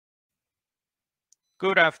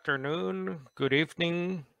Good afternoon, good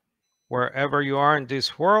evening, wherever you are in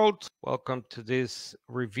this world. Welcome to this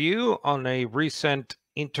review on a recent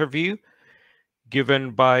interview given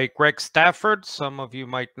by Greg Stafford. Some of you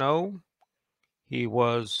might know he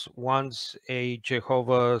was once a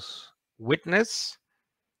Jehovah's Witness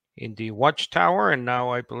in the Watchtower, and now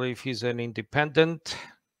I believe he's an independent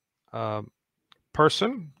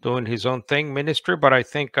person doing his own thing, ministry, but I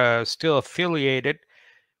think still affiliated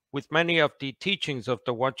with many of the teachings of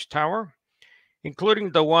the Watchtower,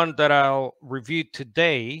 including the one that I'll review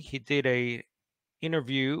today. He did a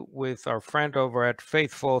interview with our friend over at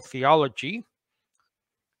Faithful Theology,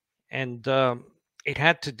 and it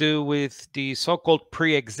had to do with the so-called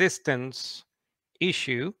pre-existence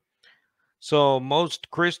issue. So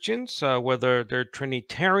most Christians, whether they're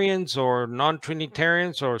Trinitarians or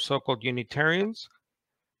non-Trinitarians or so-called Unitarians,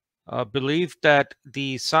 believe that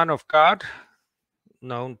the Son of God,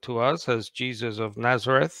 known to us as Jesus of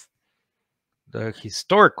Nazareth, the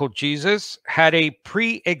historical Jesus, had a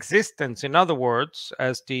pre-existence. In other words,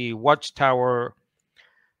 as the Watchtower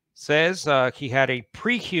says, he had a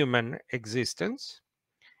pre-human existence.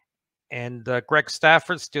 And Greg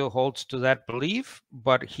Stafford still holds to that belief,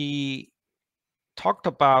 but he talked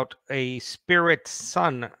about a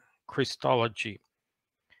spirit-son Christology.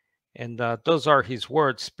 And those are his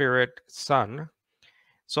words, spirit-son.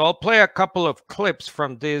 So I'll play a couple of clips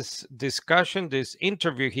from this discussion, this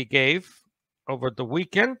interview he gave over the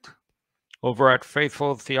weekend over at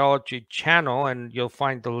Faithful Theology channel, and you'll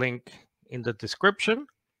find the link in the description.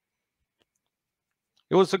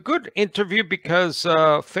 It was a good interview because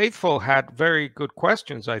Faithful had very good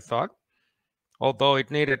questions, I thought, although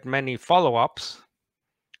it needed many follow-ups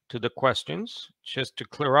to the questions just to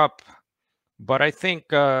clear up. But I think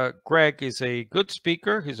Greg is a good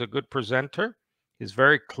speaker. He's a good presenter. He's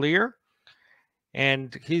very clear,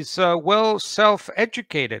 and he's well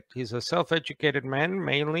self-educated. He's a self-educated man,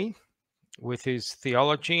 mainly with his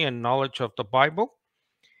theology and knowledge of the Bible.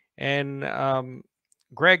 And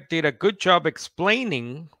Greg did a good job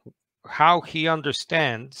explaining how he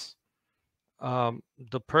understands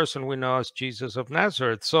the person we know as Jesus of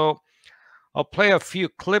Nazareth. So I'll play a few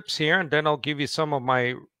clips here, and then I'll give you some of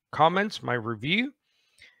my comments, my review.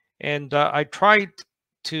 And I tried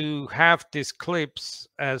to have these clips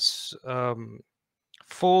as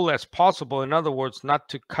full as possible. In other words, not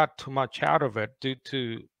to cut too much out of it due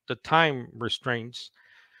to the time restraints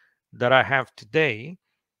that I have today.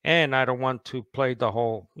 And I don't want to play the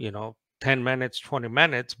whole, 10 minutes, 20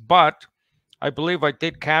 minutes, but I believe I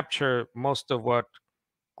did capture most of what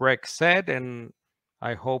Greg said. And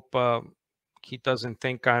I hope he doesn't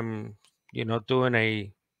think I'm, doing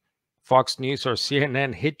a Fox News or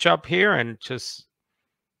CNN hit job here and just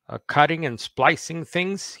cutting and splicing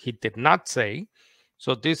things he did not say.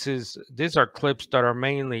 So these are clips that are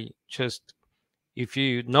mainly just, if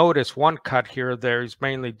you notice one cut here, there is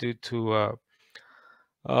mainly due to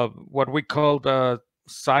what we call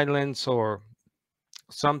silence or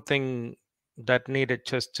something that needed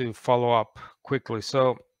just to follow up quickly.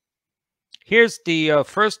 So here's the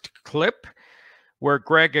first clip where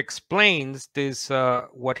Greg explains this,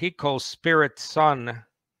 what he calls spirit son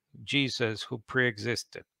Jesus who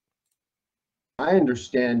pre-existed. I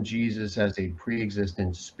understand Jesus as a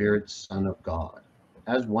pre-existent spirit son of God,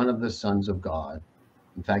 as one of the sons of God.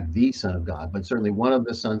 In fact, the Son of God, but certainly one of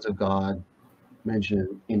the sons of God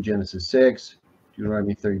mentioned in Genesis 6,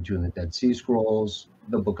 Deuteronomy 32 in the Dead Sea Scrolls,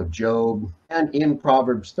 the book of Job, and in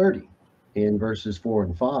Proverbs 30, in verses 4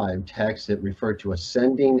 and 5, texts that refer to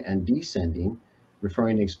ascending and descending,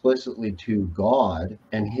 referring explicitly to God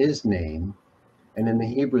and his name, and in the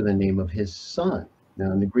Hebrew, the name of his son.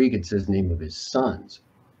 Now, in the Greek, it says name of his sons.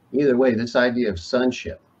 Either way, this idea of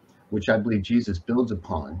sonship, which I believe Jesus builds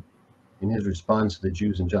upon in his response to the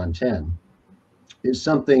Jews in John 10, is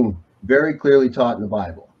something very clearly taught in the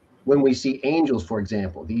Bible. When we see angels, for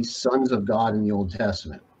example, these sons of God in the Old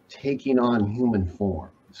Testament, taking on human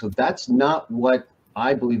form. So that's not what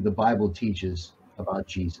I believe the Bible teaches about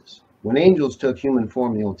Jesus. When angels took human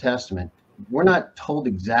form in the Old Testament, we're not told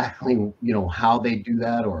exactly, how they do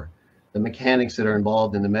that or the mechanics that are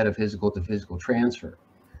involved in the metaphysical to physical transfer,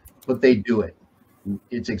 but they do it.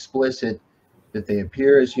 It's explicit that they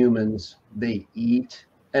appear as humans, they eat,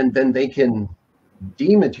 and then they can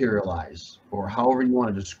dematerialize, or however you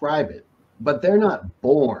want to describe it, but they're not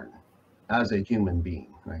born as a human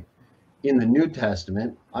being, right? In the New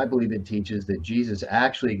Testament, I believe it teaches that Jesus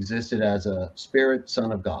actually existed as a spirit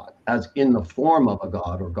son of God, as in the form of a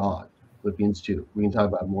God or God, Philippians 2. We can talk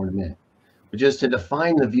about it more in a minute. But just to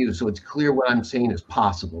define the view so it's clear what I'm saying is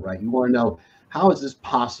possible, right? You want to know, how is this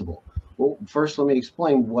possible? Well, first let me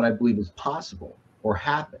explain what I believe is possible. or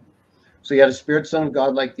happen. So you had a spirit son of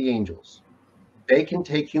God like the angels. They can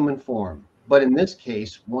take human form. But in this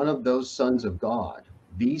case, one of those sons of God,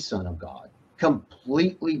 the Son of God,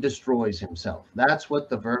 completely destroys himself. That's what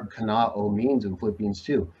the verb kanao means in Philippians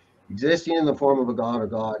 2. Existing in the form of a God or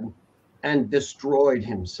God, and destroyed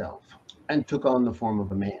himself and took on the form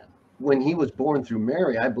of a man. When he was born through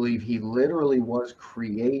Mary, I believe he literally was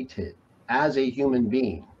created as a human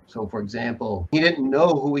being. So, for example, he didn't know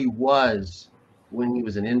who he was when he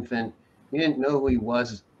was an infant. He didn't know who he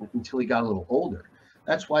was until he got a little older.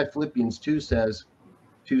 That's why Philippians 2 says,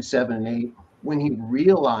 2, 7, and 8, when he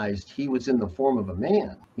realized he was in the form of a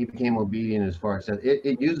man, he became obedient as far as that.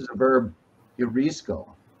 It uses the verb eurisco,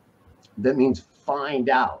 that means find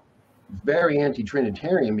out. Very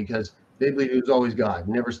anti-Trinitarian because they believe he was always God,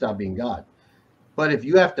 never stopped being God. But if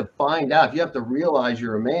you have to find out, if you have to realize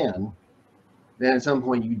you're a man, then at some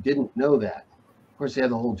point you didn't know that. Of course, they have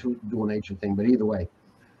the whole dual nature thing, but either way.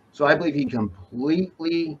 So I believe he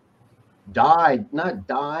completely died, not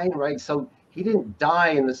dying, right? So he didn't die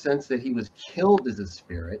in the sense that he was killed as a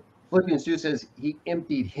spirit. Philippians 2 says he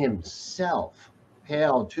emptied himself.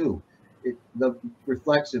 Pale too. The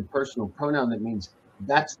reflexive personal pronoun that means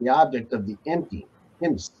that's the object of the emptying,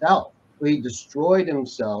 himself. So he destroyed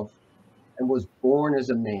himself and was born as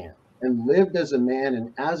a man and lived as a man.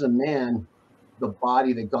 And as a man, the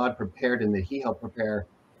body that God prepared and that he helped prepare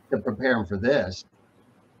to prepare him for this,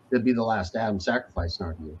 to be the last Adam sacrifice in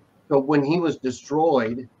our view. So when he was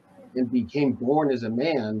destroyed and became born as a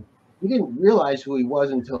man, he didn't realize who he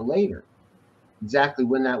was until later. Exactly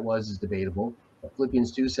when that was is debatable. But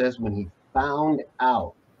Philippians 2 says when he found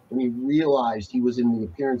out, when he realized he was in the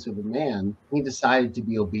appearance of a man, he decided to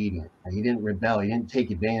be obedient. He didn't rebel. He didn't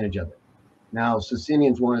take advantage of it. Now,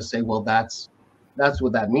 Socinians want to say, well, that's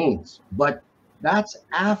what that means. But that's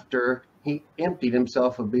after he emptied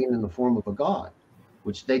himself of being in the form of a god,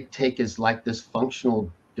 which they take as like this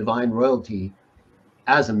functional divine royalty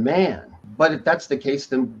as a man. But if that's the case,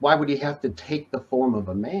 then why would he have to take the form of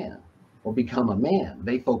a man or become a man?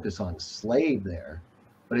 They focus on slave there,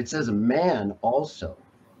 but it says a man also.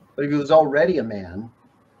 But if he was already a man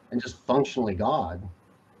and just functionally God,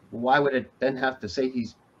 why would it then have to say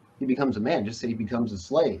he becomes a man? Just say he becomes a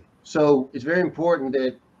slave. So it's very important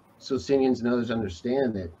that Socinians and others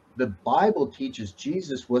understand that the Bible teaches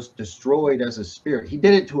Jesus was destroyed as a spirit. He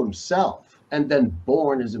did it to himself and then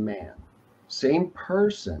born as a man. Same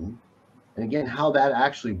person. And again, how that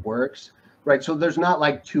actually works, right? So there's not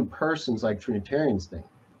like two persons like Trinitarians think.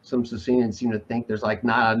 Some Socinians seem to think there's like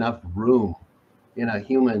not enough room in a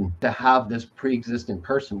human to have this pre-existent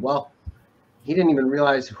person. Well, he didn't even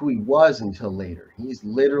realize who he was until later. He's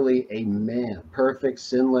literally a man, perfect,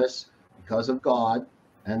 sinless, because of God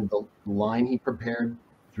and the line he prepared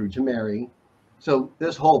through to Mary. So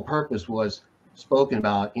this whole purpose was spoken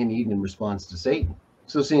about in Eden in response to Satan.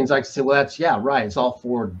 Socinians like to say, well, that's, yeah, right. It's all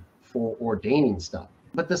for ordaining stuff.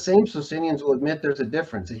 But the same Socinians will admit there's a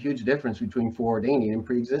difference, a huge difference between foreordaining and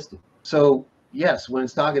pre-existing. So yes, when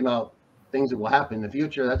it's talking about things that will happen in the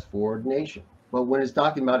future, that's foreordination. But when it's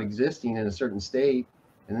talking about existing in a certain state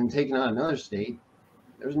and then taking on another state,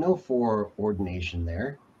 there's no foreordination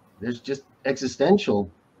there. There's just existential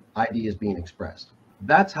ideas being expressed.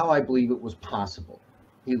 That's how I believe it was possible.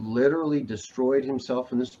 He literally destroyed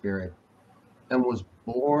himself in the spirit and was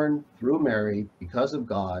born through Mary because of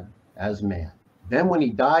God as man. Then when he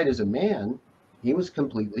died as a man, he was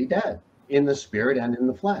completely dead in the spirit and in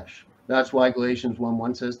the flesh. That's why Galatians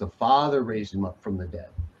 1:1 says the Father raised him up from the dead.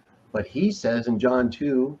 But he says in John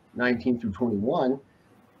 2:19 through 21,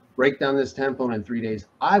 break down this temple and in 3 days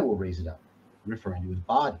I will raise it up, referring to his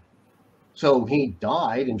body. So he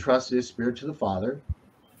died and trusted his spirit to the Father,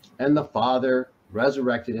 and the Father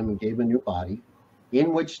resurrected him and gave him a new body,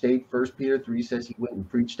 in which state 1 Peter 3 says he went and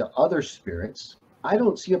preached to other spirits. I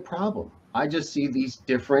don't see a problem. I just see these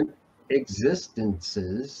different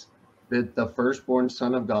existences that the firstborn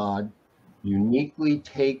Son of God uniquely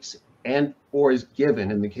takes and or is given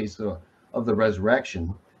in the case of the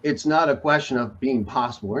resurrection. It's not a question of being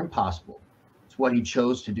possible or impossible. It's what he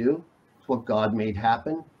chose to do. It's what God made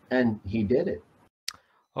happen, and he did it.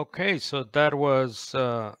 Okay, so that was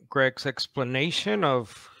Greg's explanation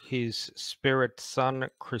of his spirit son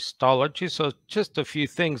Christology. So just a few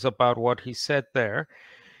things about what he said there,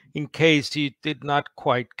 in case you did not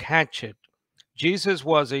quite catch it. Jesus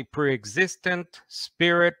was a pre-existent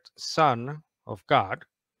spirit son of God,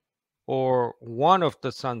 or one of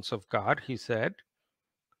the sons of God, he said.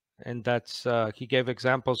 And that's, he gave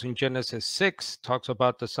examples in Genesis 6, talks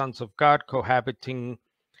about the sons of God cohabiting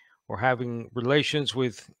or having relations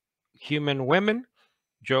with human women.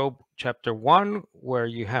 Job chapter 1, where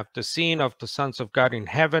you have the scene of the sons of God in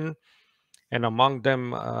heaven, and among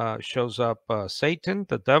them shows up Satan,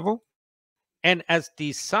 the devil, and as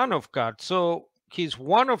the Son of God. So he's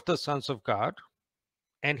one of the sons of God,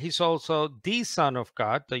 and he's also the Son of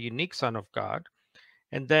God, the unique Son of God.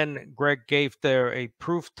 And then Greg gave there a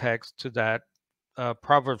proof text to that,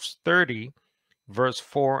 Proverbs 30, verse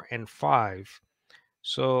 4 and 5.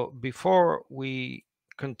 So before we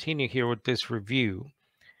continue here with this review,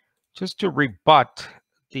 just to rebut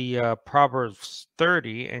the Proverbs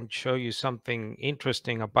 30 and show you something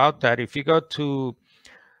interesting about that, if you go to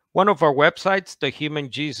one of our websites,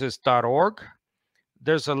 thehumanjesus.org,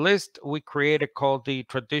 there's a list we created called the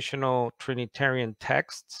Traditional Trinitarian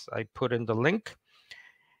Texts. I put in the link,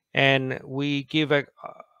 and we give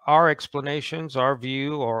our explanations, our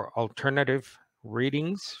view, or alternative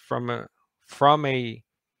readings from a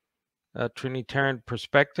Trinitarian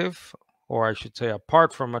perspective, or I should say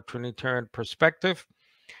apart from a Trinitarian perspective.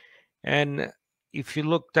 And if you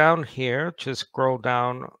look down here, just scroll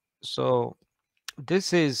down. So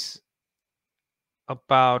this is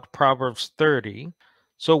about Proverbs 30.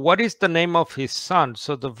 So what is the name of his son?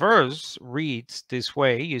 So the verse reads this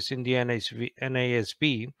way, using the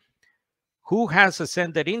NASB, who has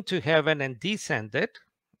ascended into heaven and descended.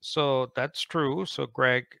 So that's true. So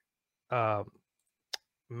Greg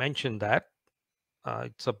mentioned that.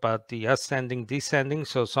 It's about the ascending, descending.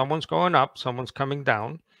 So someone's going up, someone's coming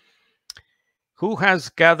down. Who has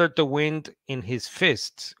gathered the wind in his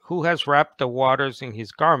fists? Who has wrapped the waters in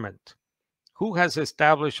his garment? Who has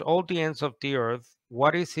established all the ends of the earth?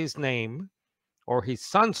 What is his name, or his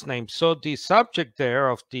son's name? So the subject there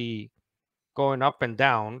of the going up and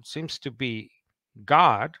down seems to be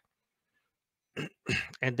God.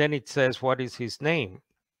 And then it says, what is his name?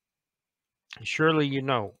 Surely you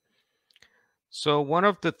know. So one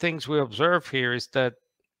of the things we observe here is that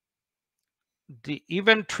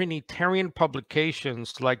even Trinitarian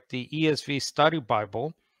publications like the ESV Study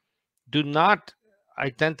Bible do not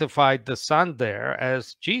identify the Son there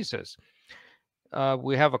as Jesus.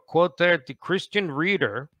 We have a quote there: the Christian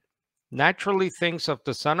reader naturally thinks of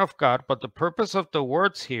the Son of God, but the purpose of the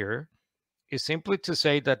words here is simply to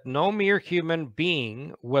say that no mere human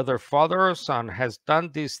being, whether Father or Son, has done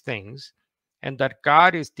these things, and that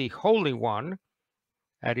God is the Holy One,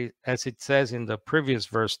 as it says in the previous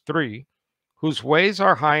verse 3, whose ways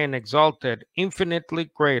are high and exalted,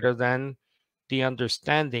 infinitely greater than the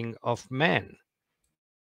understanding of men.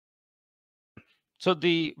 So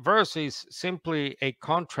the verse is simply a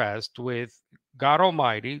contrast with God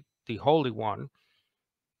Almighty, the Holy One,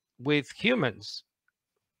 with humans.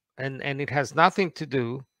 And it has nothing to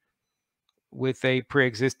do with a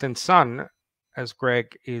pre-existent Son, as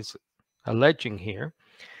Greg is alleging here.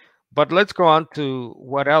 But let's go on to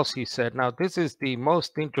what else he said. Now, this is the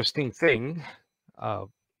most interesting thing,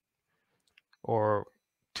 or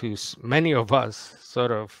to many of us,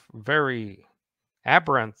 sort of very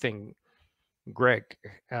aberrant thing Greg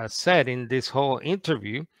said in this whole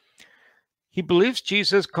interview. He believes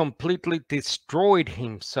Jesus completely destroyed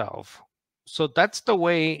himself. So that's the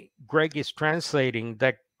way Greg is translating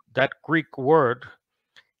that Greek word,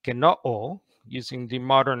 kenoo, using the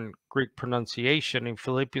modern Greek pronunciation in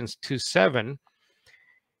Philippians 2:7.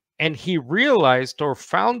 And he realized or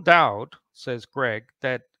found out, says Greg,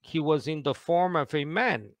 that he was in the form of a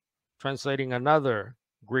man, translating another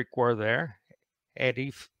Greek word there,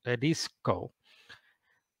 evrisko,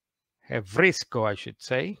 I should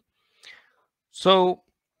say. So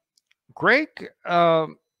Greg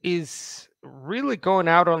is really going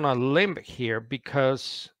out on a limb here,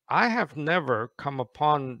 because I have never come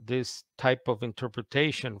upon this type of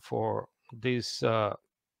interpretation for these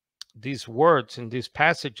words in these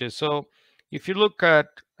passages. So if you look at,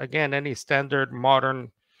 again, any standard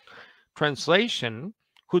modern translation,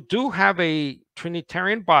 who do have a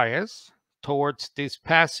Trinitarian bias towards this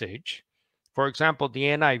passage, for example, the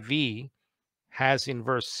NIV has in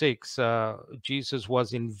verse 6, Jesus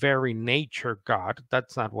was in very nature God.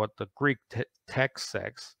 That's not what the Greek text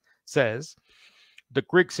says. The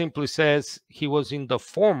Greek simply says he was in the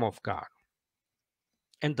form of God.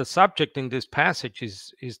 And the subject in this passage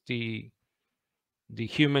is the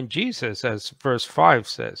human Jesus, as verse 5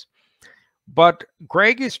 says. But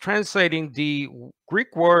Greg is translating the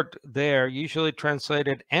Greek word there, usually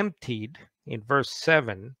translated emptied, in verse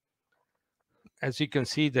 7. As you can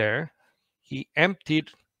see there, he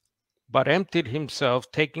emptied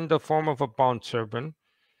himself, taking the form of a bondservant,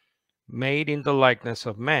 made in the likeness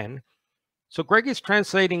of man. So Greg is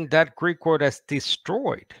translating that Greek word as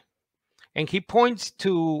destroyed. And he points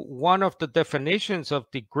to one of the definitions of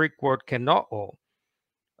the Greek word kenoo,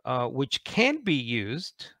 which can be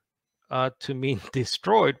used to mean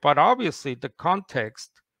destroyed, but obviously the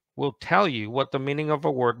context will tell you what the meaning of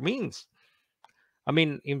a word means. I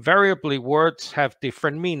mean, invariably, words have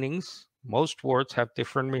different meanings. Most words have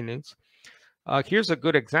different meanings. Here's a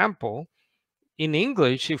good example. In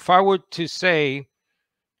English, if I were to say,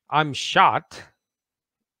 I'm shot,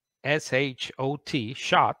 S-H-O-T,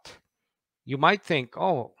 shot, you might think,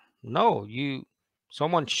 oh, no,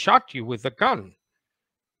 someone shot you with a gun.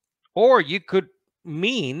 Or you could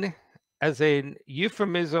mean, as a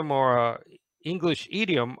euphemism or a English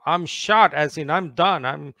idiom, I'm shot, as in I'm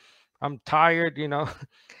done, I'm tired, you know.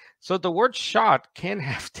 So the word shot can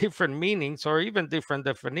have different meanings or even different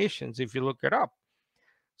definitions if you look it up.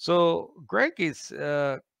 So Greg is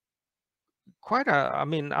I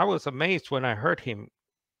mean, I was amazed when I heard him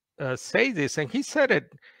say this, and he said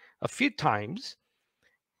it a few times.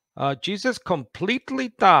 Jesus completely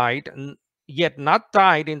died, yet not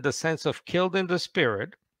died in the sense of killed in the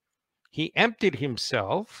spirit. He emptied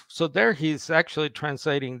himself. So there he's actually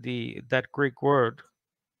translating that Greek word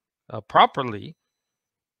properly.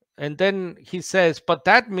 And then he says, but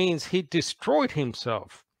that means he destroyed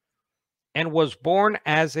himself and was born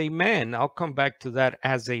as a man. I'll come back to that,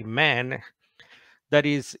 as a man. That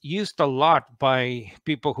is used a lot by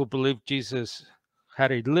people who believe Jesus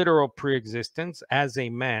had a literal preexistence as a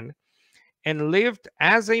man and lived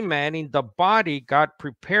as a man in the body God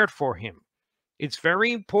prepared for him. It's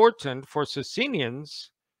very important for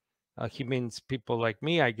Socinians. He means people like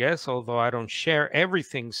me, I guess, although I don't share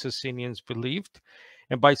everything Socinians believed.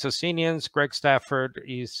 And by Socinians, Greg Stafford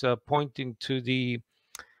is pointing to the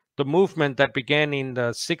movement that began in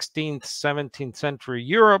the 16th, 17th century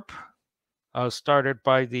Europe, started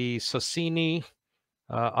by the Socini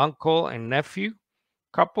uncle and nephew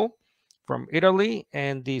couple from Italy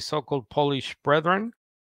and the so-called Polish Brethren.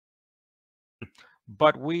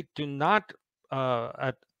 But we do not,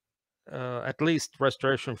 at least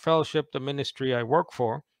Restoration Fellowship, the ministry I work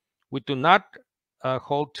for, we do not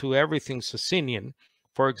hold to everything Socinian.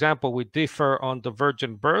 For example, we differ on the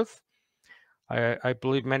virgin birth. I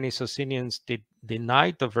believe many Socinians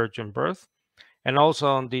denied the virgin birth. And also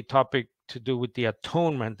on the topic to do with the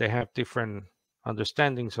atonement, they have different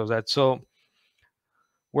understandings of that. So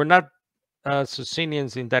we're not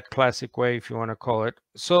Socinians in that classic way, if you want to call it.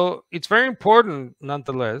 So it's very important,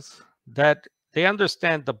 nonetheless, that they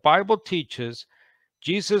understand the Bible teaches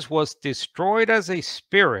Jesus was destroyed as a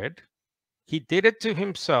spirit. He did it to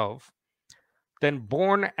himself, then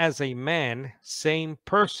born as a man, same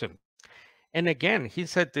person. And again, he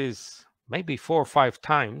said this maybe 4 or 5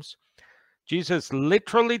 times. Jesus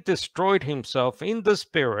literally destroyed himself in the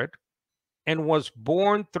spirit and was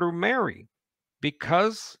born through Mary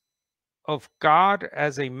because of God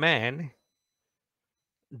as a man.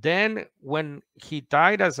 Then when he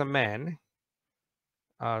died as a man,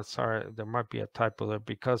 sorry, there might be a typo there,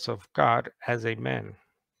 because of God as a man.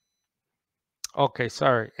 Okay,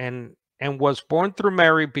 sorry. And was born through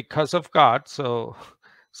Mary because of God. So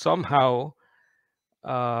somehow,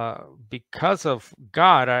 because of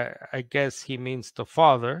God, I guess he means the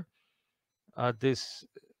Father. This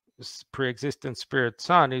pre-existent spirit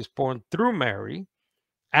son is born through Mary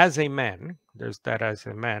as a man. There's that, as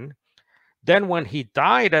a man. Then when he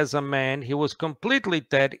died as a man, he was completely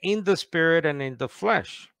dead in the spirit and in the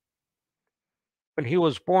flesh. When he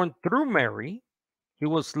was born through Mary, he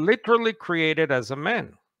was literally created as a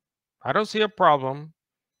man. I don't see a problem.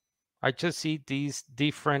 I just see these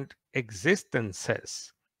different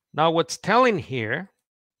existences. Now, what's telling here,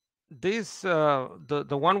 this the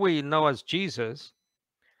one we know as Jesus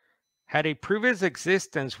had a previous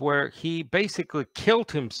existence where he basically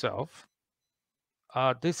killed himself.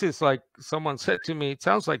 This is like someone said to me, it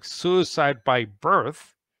sounds like suicide by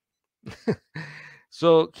birth.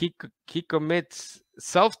 So he commits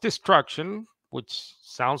self-destruction, which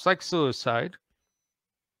sounds like suicide.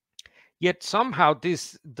 Yet somehow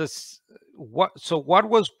what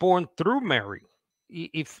was born through Mary?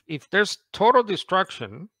 If there's total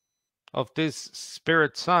destruction of this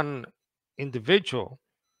spirit son individual,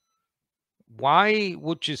 why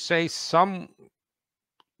would you say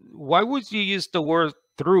why would you use the word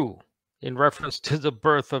through in reference to the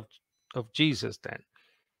birth of Jesus then?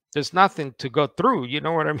 There's nothing to go through, you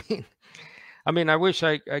know what I mean? I mean, I wish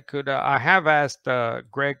I could, I have asked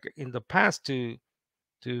Greg in the past to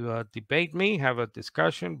debate me, have a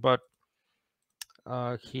discussion, but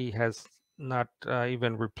he has not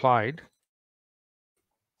even replied.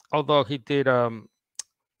 Although he did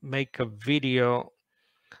make a video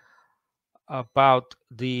about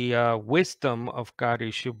the wisdom of God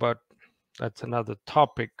issue, but that's another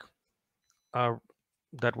topic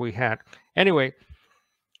that we had. Anyway,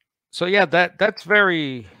 So yeah, that's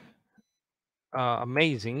very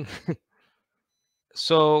amazing.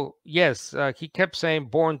 So yes, he kept saying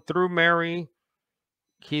born through Mary.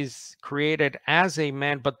 He's created as a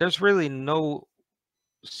man, but there's really no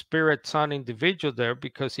spirit son individual there,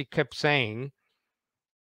 because he kept saying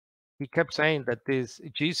that this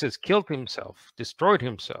Jesus killed himself, destroyed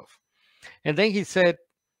himself. And then he said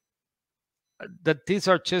that these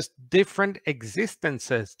are just different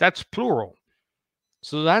existences. That's plural.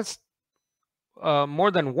 So that's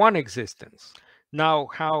more than one existence. Now,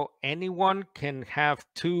 how anyone can have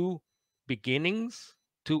two beginnings,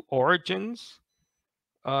 two origins,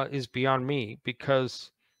 is beyond me,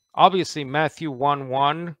 because obviously Matthew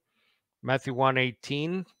 1:1, Matthew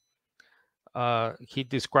 1:18, he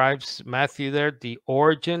describes Matthew there, the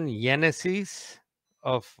origin, Genesis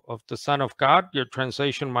of the Son of God. Your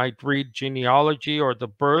translation might read genealogy or the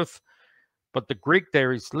birth, but the Greek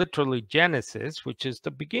there is literally Genesis, which is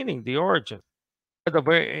the beginning, the origin.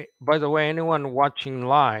 By the way, anyone watching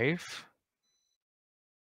live,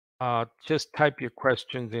 just type your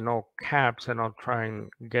questions in all caps and I'll try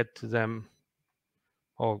and get to them.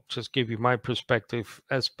 I'll just give you my perspective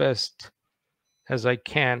as best as I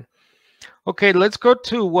can. Okay, let's go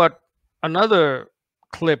to another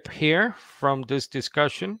clip here from this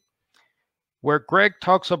discussion, where Greg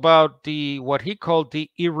talks about what he called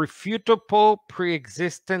the irrefutable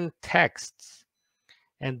pre-existent texts,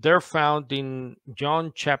 and they're found in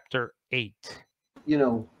John chapter 8. You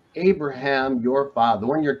know, Abraham, your father, the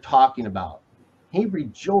one you're talking about, he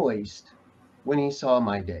rejoiced when he saw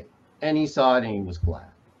my day, and he saw it and he was glad.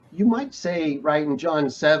 You might say, right in John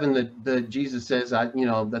 7, that Jesus says,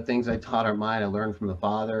 the things I taught are mine, I learned from the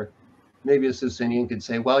Father. Maybe a Socinian could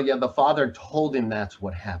say, well, yeah, the Father told him that's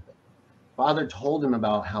what happened. Father told him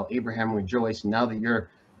about how Abraham rejoiced. Now that you're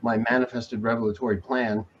my manifested revelatory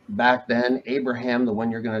plan, back then, Abraham, the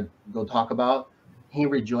one you're going to go talk about, he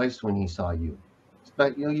rejoiced when he saw you.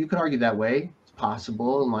 But you could argue that way. It's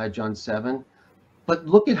possible in John 7. But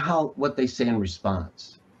look at what they say in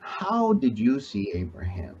response. How did you see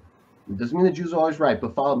Abraham? It doesn't mean the Jews are always right,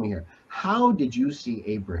 but follow me here. How did you see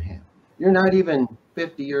Abraham? You're not even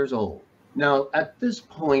 50 years old. Now, at this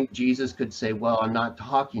point, Jesus could say, well, I'm not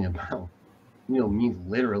talking about, me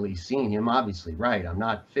literally seeing him. Obviously, right. I'm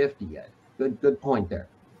not 50 yet. Good point there.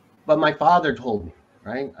 But my Father told me,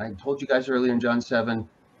 right? I told you guys earlier in John 7,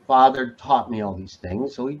 Father taught me all these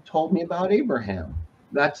things. So he told me about Abraham.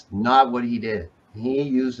 That's not what he did. He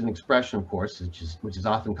used an expression, of course, which is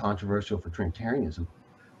often controversial for Trinitarianism,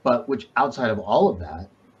 but which outside of all of that,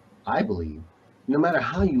 I believe, no matter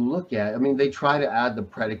how you look at it, I mean, they try to add the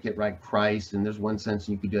predicate, right, Christ, and there's one sense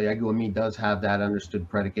you could do. Ego and me does have that understood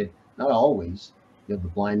predicate, not always. You have the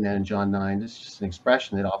blind man in John 9. It's just an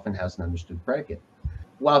expression that often has an understood predicate.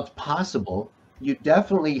 While it's possible, you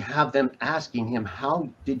definitely have them asking him, how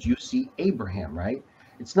did you see Abraham, right?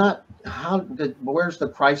 It's not where's the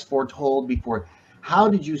Christ foretold before? How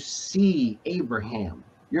did you see Abraham?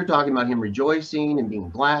 You're talking about him rejoicing and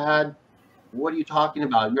being glad. What are you talking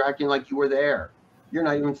about? You're acting like you were there. You're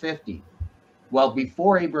not even 50. Well,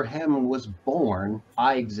 before Abraham was born,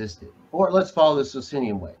 I existed. Or let's follow the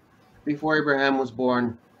Socinian way. Before Abraham was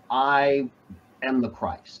born, I am the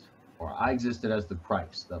Christ, or I existed as the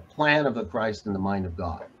Christ, the plan of the Christ in the mind of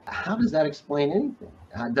God. How does that explain anything?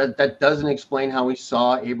 That doesn't explain how we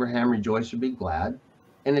saw Abraham rejoice or be glad.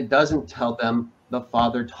 And it doesn't tell them the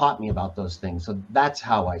Father taught me about those things. So that's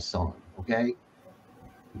how I saw him, okay?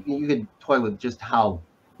 You could toy with just how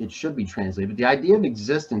it should be translated. But the idea of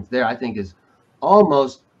existence there, I think, is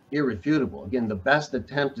almost irrefutable. Again, the best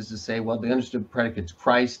attempt is to say, well, the understood predicate's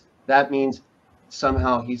Christ. That means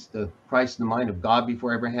somehow he's the Christ in the mind of God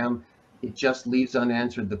before Abraham. It just leaves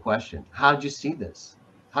unanswered the question, how did you see this?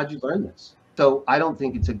 How did you learn this? So I don't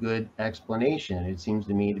think it's a good explanation. It seems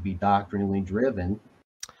to me to be doctrinally driven.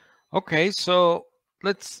 Okay, so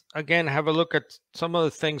let's again have a look at some of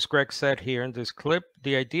the things Greg said here in this clip.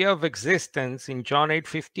 The idea of existence in John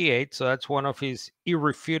 8:58, so that's one of his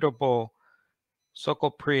irrefutable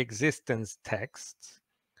so-called pre-existence texts,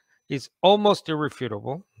 is almost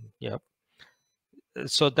irrefutable. Yep.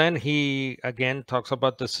 So then he again talks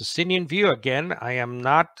about the Socinian view. Again, I am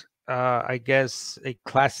not, I guess, a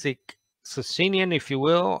classic Socinian, if you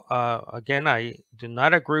will. Again, I do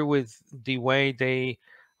not agree with the way they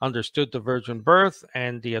understood the virgin birth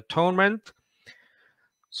and the atonement.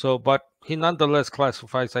 So, but he nonetheless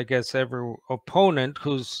classifies, I guess, every opponent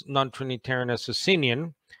who's non-Trinitarian as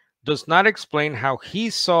Socinian, does not explain how he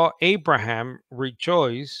saw Abraham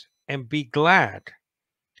rejoice and be glad.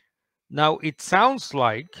 Now, it sounds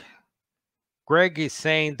like Greg is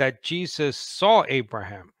saying that Jesus saw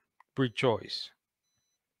Abraham rejoice.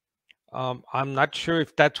 I'm not sure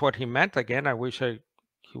if that's what he meant. Again, I wish he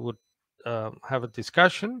would have a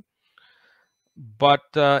discussion. But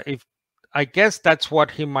if I guess that's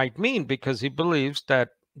what he might mean, because he believes that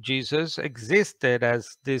Jesus existed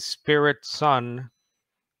as this spirit son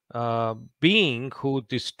being who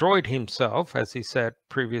destroyed himself, as he said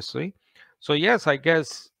previously. So yes, I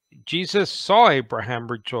guess Jesus saw Abraham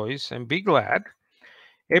rejoice and be glad.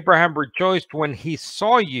 Abraham rejoiced when he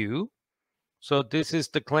saw you. So this is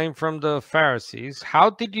the claim from the Pharisees. How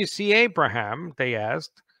did you see Abraham? They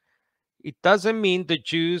asked. It doesn't mean the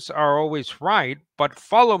Jews are always right, but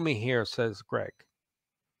follow me here, says Greg.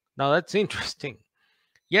 Now that's interesting.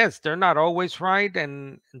 Yes, they're not always right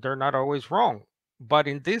and they're not always wrong. But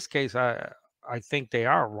in this case, I think they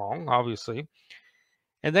are wrong, obviously.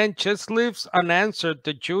 And then just leaves unanswered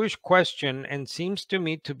the Jewish question and seems to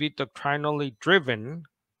me to be doctrinally driven,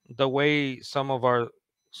 the way some of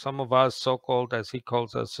us so-called, as he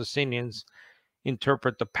calls us, Socinians,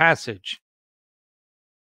 interpret the passage.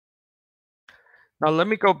 Now let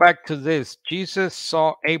me go back to this. Jesus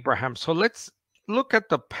saw Abraham. So let's look at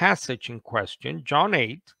the passage in question, John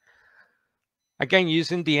 8, again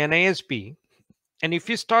using the NASB. And if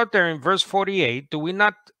you start there in verse 48, do we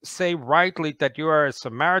not say rightly that you are a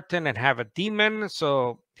Samaritan and have a demon?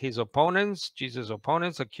 So his opponents, Jesus'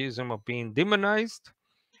 opponents, accuse him of being demonized.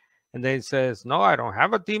 And then he says, no, I don't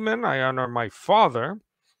have a demon. I honor my Father.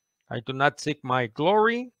 I do not seek my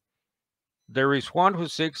glory. There is one who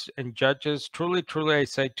seeks and judges. Truly, truly, I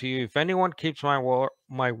say to you, if anyone keeps my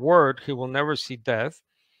word, he will never see death.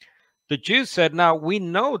 The Jews said, now we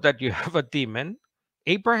know that you have a demon.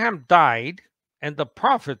 Abraham died and the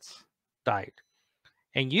prophets died.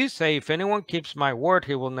 And you say, if anyone keeps my word,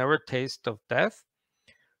 he will never taste of death.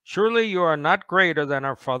 Surely you are not greater than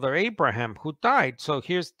our father Abraham, who died. So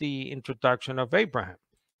here's the introduction of Abraham.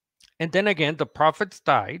 And then again, the prophets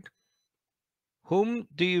died. Whom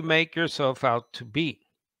do you make yourself out to be?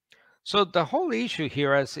 So the whole issue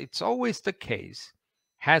here, as it's always the case,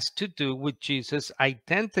 has to do with Jesus'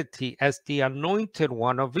 identity as the anointed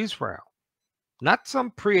one of Israel. Not some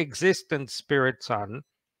pre-existent spirit son,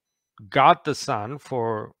 God the Son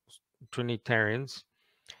for Trinitarians.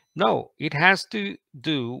 No, it has to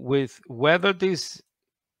do with whether this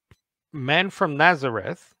man from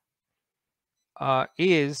Nazareth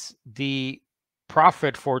is the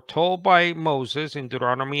prophet foretold by Moses in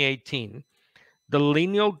Deuteronomy 18, the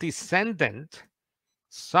lineal descendant,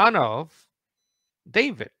 son of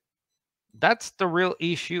David. That's the real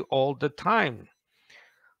issue all the time.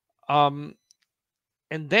 And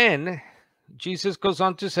then Jesus goes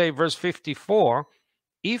on to say, verse 54,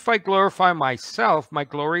 if I glorify myself, my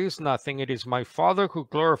glory is nothing. It is my Father who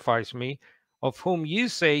glorifies me, of whom you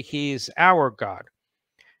say he is our God.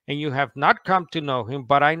 And you have not come to know him,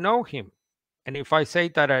 but I know him. And if I say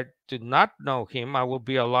that I do not know him, I will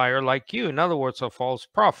be a liar like you. In other words, a false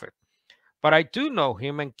prophet. But I do know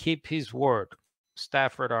him and keep his word.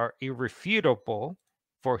 Stafford are irrefutable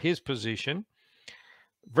for his position.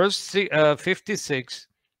 Verse 56,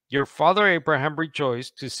 your father Abraham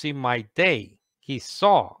rejoiced to see my day. He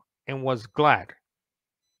saw and was glad.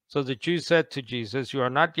 So the Jews said to Jesus, you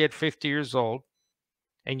are not yet 50 years old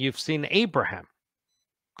and you've seen Abraham.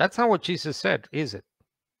 That's not what Jesus said, is it?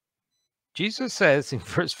 Jesus says in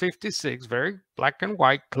verse 56, very black and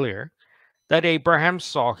white, clear, that Abraham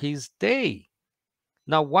saw his day.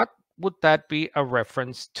 Now, what would that be a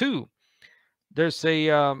reference to? There's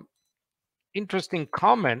a interesting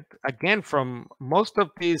comment, again, from most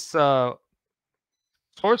of these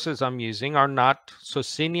sources I'm using are not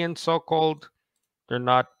Socinian so-called. They're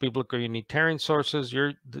not biblical Unitarian sources.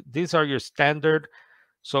 These are your standard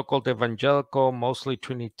so-called evangelical, mostly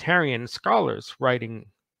Trinitarian scholars writing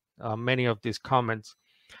many of these comments.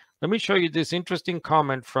 Let me show you this interesting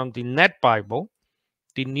comment from the Net Bible,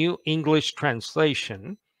 the New English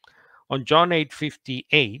Translation, on John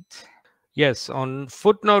 8:58. Yes, on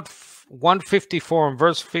footnote 154 and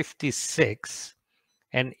verse 56,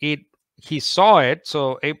 and he saw it.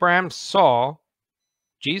 So Abraham saw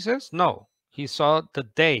Jesus? No, he saw the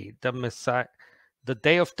day, the Messiah, the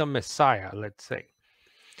day of the Messiah, let's say.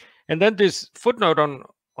 And then this footnote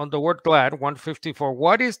on the word glad, 154.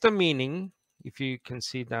 What is the meaning, if you can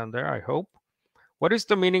see down there, I hope. What is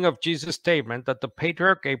the meaning of Jesus' statement that the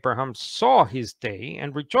patriarch Abraham saw his day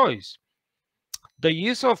and rejoiced? The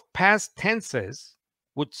use of past tenses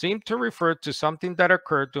would seem to refer to something that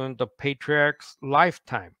occurred during the patriarch's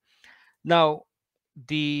lifetime. Now,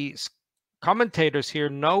 the commentators here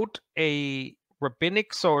note a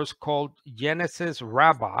rabbinic source called Genesis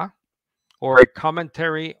Rabbah, or a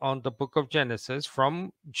commentary on the book of Genesis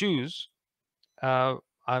from Jews. I'm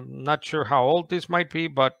not sure how old this might be,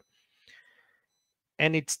 but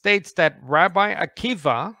And it states that Rabbi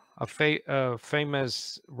Akiva, a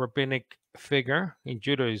famous rabbinic figure in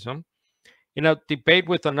Judaism, in a debate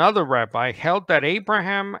with another rabbi, held that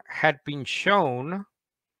Abraham had been shown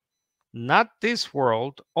not this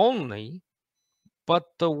world only, but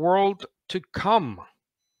the world to come.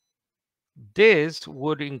 This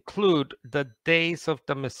would include the days of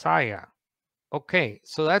the Messiah. Okay,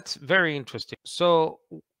 so that's very interesting. So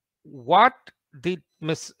what did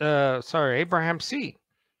Abraham see?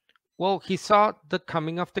 Well, he saw the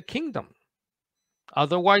coming of the kingdom,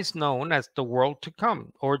 otherwise known as the world to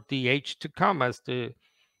come, or the age to come, as the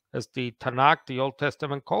Tanakh, the Old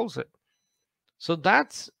Testament, calls it. So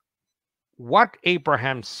that's what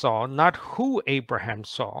Abraham saw, not who Abraham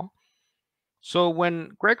saw. So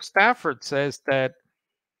when Greg Stafford says that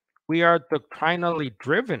we are doctrinally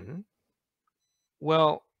driven,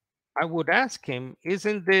 well, I would ask him,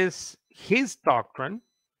 isn't this his doctrine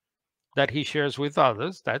that he shares with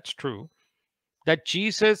others? That's true. That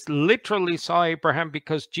Jesus literally saw Abraham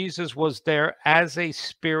because Jesus was there as a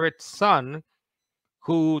spirit son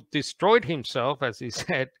who destroyed himself, as he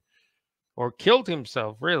said, or killed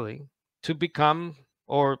himself, really, to become,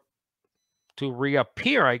 or to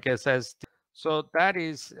reappear, I guess, as. So that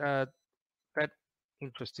is that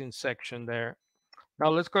interesting section there. Now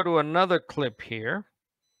let's go to another clip here.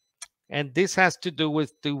 And this has to do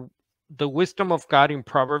with the wisdom of God in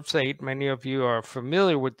Proverbs 8. Many of you are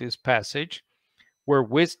familiar with this passage, where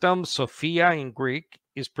wisdom, Sophia in Greek,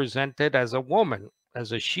 is presented as a woman,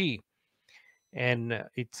 as a she. And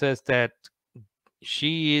it says that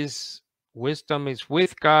wisdom is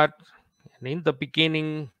with God, and in the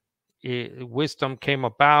beginning, wisdom came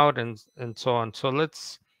about, and so on. So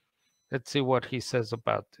let's see what he says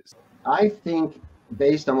about this. I think,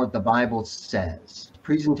 based on what the Bible says,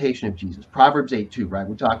 presentation of Jesus, Proverbs 8:2, right?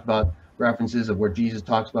 We talked about references of where Jesus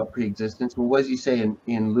talks about pre-existence. Well, what does he say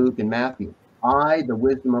in Luke and Matthew? I, the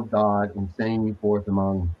wisdom of God, am sending you forth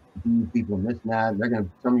among these people and this and that.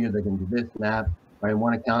 Some of you, they're going to do this and that. Right? In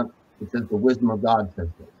one account, it says the wisdom of God says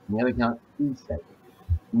this. In the other account, he says it.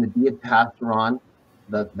 In the Diatasteron,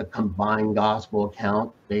 the combined gospel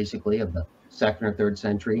account, basically, of the 2nd or 3rd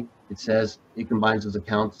century, it says, it combines those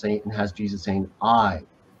accounts and has Jesus saying, I,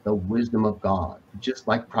 the wisdom of God, just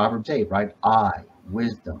like Proverbs 8, right? I,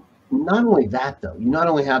 wisdom. Not only that, though, you not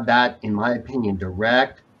only have that, in my opinion,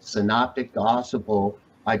 direct synoptic gospel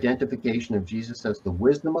identification of Jesus as the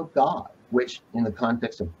wisdom of God, which in the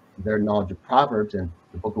context of their knowledge of Proverbs and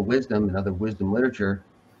the Book of Wisdom and other wisdom literature,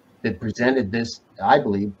 that presented this, I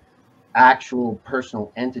believe, actual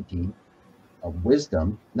personal entity of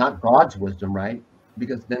wisdom, not God's wisdom, right?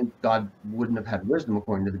 Because then God wouldn't have had wisdom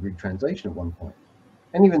according to the Greek translation at one point.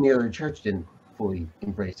 And even the early church didn't fully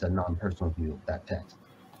embrace a non-personal view of that text.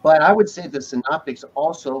 But I would say the synoptics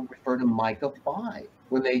also refer to Micah 5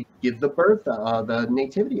 when they give the birth, the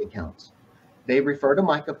nativity accounts. They refer to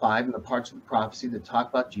Micah 5 and the parts of the prophecy that talk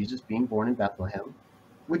about Jesus being born in Bethlehem,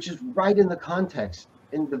 which is right in the context,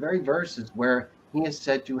 in the very verses where he is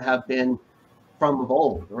said to have been from of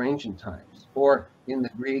old or ancient times, or in the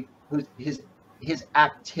Greek, his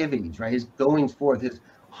activities, right? His goings forth, his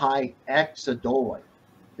high exodoi.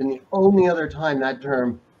 And the only other time that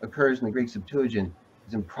term occurs in the Greek Septuagint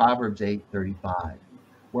is in Proverbs 8:35,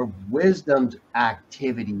 where wisdom's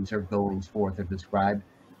activities or goings forth are described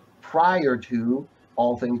prior to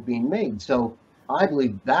all things being made. So I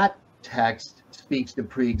believe that text speaks to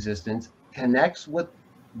preexistence, connects with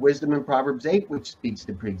wisdom in Proverbs 8, which speaks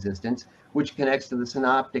to preexistence, which connects to the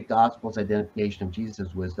synoptic gospel's identification of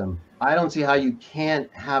Jesus' wisdom. I don't see how you can't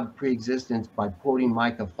have preexistence by quoting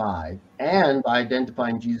Micah 5 and by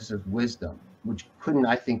identifying Jesus' wisdom, which couldn't,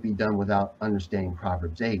 I think, be done without understanding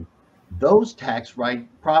Proverbs 8. Those texts, right?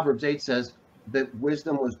 Proverbs 8 says that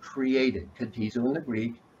wisdom was created, katizo in the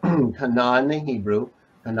Greek, kana in the Hebrew.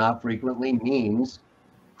 Kana frequently means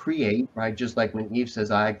create, right? Just like when Eve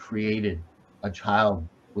says, I created a child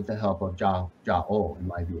with the help of Ja'ol, in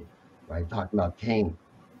my view, right? Talking about Cain.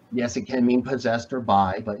 Yes, it can mean possessed or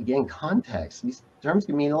by, but again, context. These terms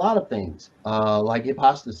can mean a lot of things, like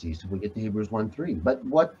hypostases, if we get to Hebrews 1:3. But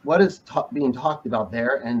what is being talked about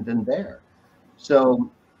there and then there? So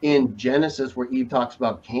in Genesis, where Eve talks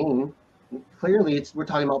about Cain, clearly we're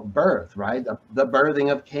talking about birth, right? The birthing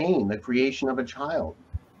of Cain, the creation of a child.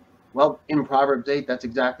 Well, in Proverbs 8, that's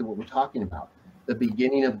exactly what we're talking about. The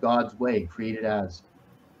beginning of God's way, created as,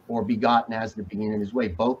 or begotten as the beginning of his way.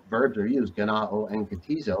 Both verbs are used, ganao and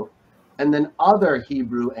katizo. And then other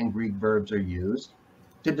Hebrew and Greek verbs are used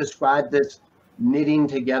to describe this knitting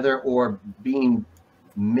together or being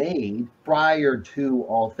made prior to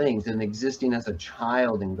all things and existing as a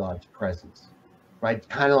child in God's presence. right?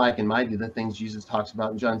 Kind of like, in my view, the things Jesus talks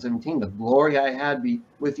about in John 17, the glory I had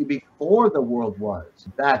with you before the world was.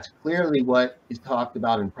 That's clearly what is talked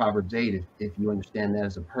about in Proverbs 8, if you understand that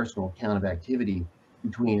as a personal account of activity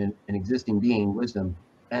between an existing being, wisdom,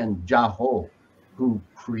 and Jah, who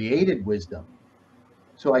created wisdom.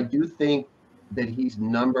 So I do think that he's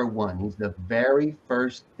number one. He's the very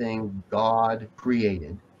first thing God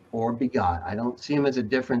created or begot. I don't see him as a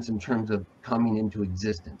difference in terms of coming into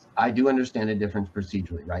existence. I do understand a difference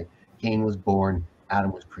procedurally, right? Cain was born,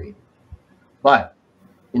 Adam was created. But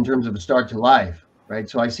in terms of a start to life, right?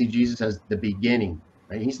 So I see Jesus as the beginning,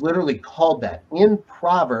 right? He's literally called that in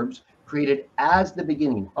Proverbs, created as the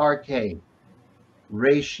beginning, arche,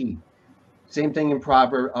 Reshit. Same thing in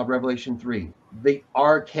Revelation 3, the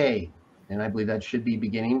arche, and I believe that should be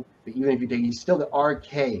beginning, but even if you take, he's still the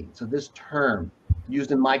arche. So this term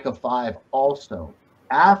used in Micah 5 also,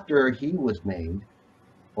 after he was made,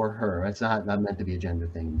 or her, it's not meant to be a gender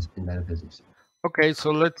thing in metaphysics. Okay,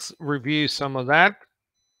 so let's review some of that.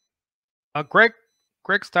 Greg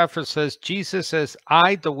Stafford says, Jesus says,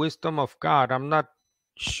 I, the wisdom of God. I'm not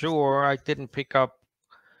sure. I didn't pick up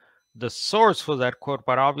the source for that quote,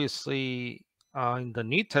 but obviously in the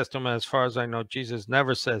New Testament, as far as I know, Jesus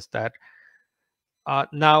never says that.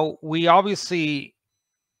 Now, we obviously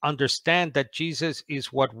understand that Jesus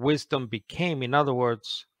is what wisdom became. In other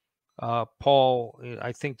words, Paul,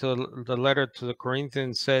 I think the letter to the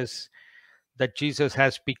Corinthians says that Jesus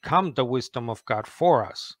has become the wisdom of God for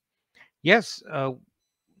us. Yes,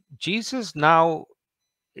 Jesus now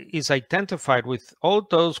is identified with all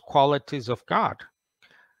those qualities of God.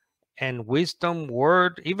 And wisdom,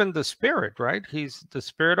 word, even the Spirit, right? He's the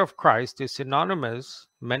Spirit of Christ is synonymous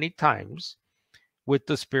many times with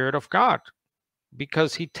the Spirit of God,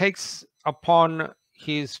 because he takes upon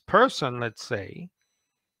his person, let's say,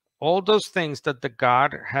 all those things that the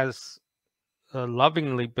God has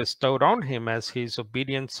lovingly bestowed on him as his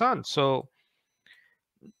obedient son. So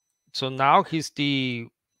now he's the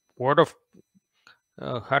word of,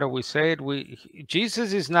 how do we say it?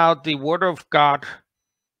 Jesus is now the word of God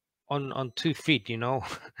on 2 feet, you know.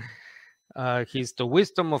 He's the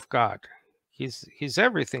wisdom of God. He's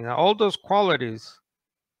everything. All those qualities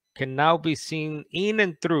can now be seen in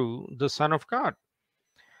and through the Son of God.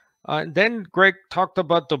 Then Greg talked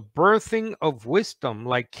about the birthing of wisdom,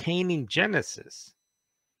 like Cain in Genesis,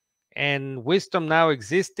 and wisdom now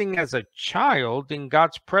existing as a child in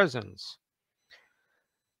God's presence.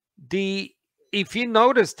 If you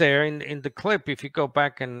notice there in the clip, if you go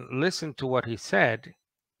back and listen to what he said,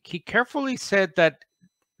 he carefully said that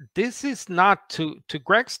this is not to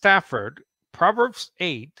Greg Stafford, Proverbs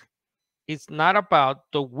 8 is not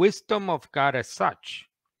about the wisdom of God as such.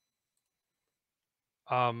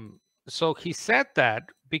 So he said that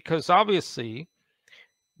because obviously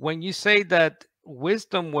when you say that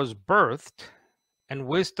wisdom was birthed and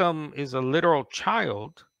wisdom is a literal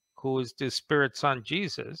child who is the Spirit Son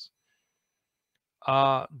Jesus,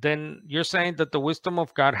 then you're saying that the wisdom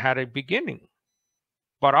of God had a beginning.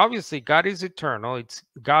 But obviously God is eternal. It's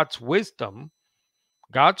God's wisdom,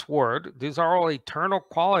 God's word. These are all eternal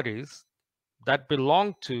qualities that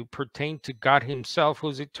pertain to God himself,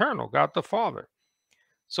 who's eternal, God the Father.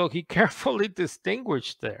 So he carefully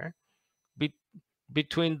distinguished there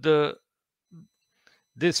between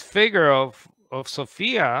this figure of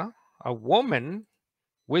Sophia, a woman,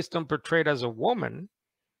 wisdom portrayed as a woman,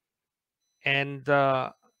 and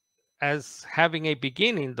as having a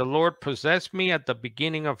beginning. The Lord possessed me at the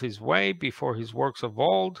beginning of his way, before his works of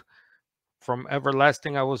old. From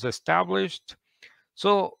everlasting I was established.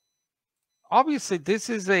 So obviously this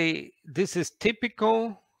is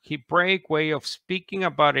typical Hebraic way of speaking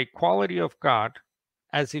about a quality of God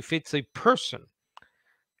as if it's a person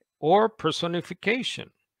or personification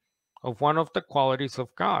of one of the qualities of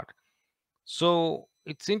God. So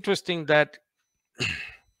it's interesting that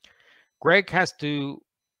Greg has to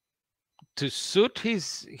suit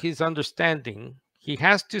his understanding. He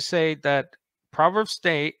has to say that Proverbs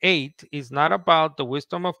 8 is not about the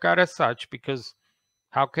wisdom of God as such, because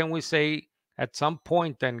how can we say at some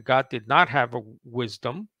point then God did not have a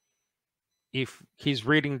wisdom if he's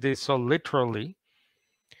reading this so literally?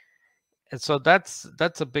 And so that's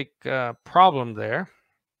a big problem there.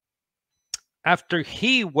 After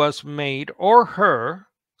he was made, or her,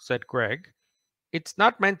 said Greg, it's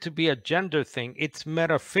not meant to be a gender thing. It's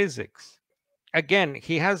metaphysics. Again,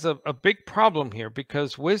 he has a big problem here,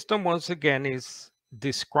 because wisdom, once again, is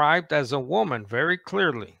described as a woman very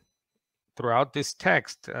clearly throughout this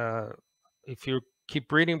text. If you keep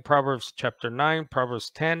reading Proverbs chapter 9,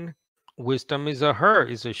 Proverbs 10, wisdom is a her,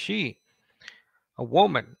 is a she, a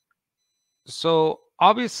woman. So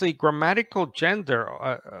obviously, grammatical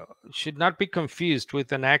gender should not be confused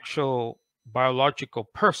with an actual biological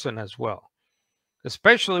person as well,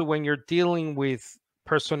 especially when you're dealing with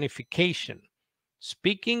personification.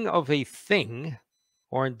 Speaking of a thing,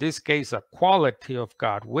 or in this case, a quality of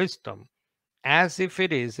God, wisdom, as if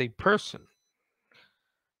it is a person.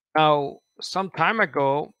 Now, some time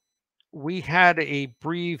ago, we had a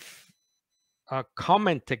brief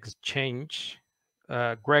comment exchange,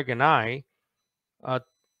 Greg and I,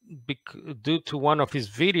 due to one of his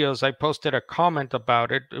videos. I posted a comment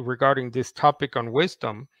about it regarding this topic on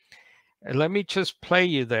wisdom. And let me just play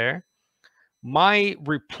you there my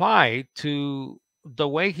reply to the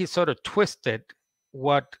way he sort of twisted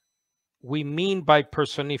what we mean by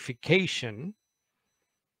personification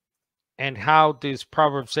and how this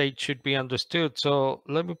Proverbs 8 should be understood. So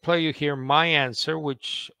let me play you here my answer,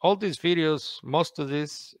 which all these videos, most of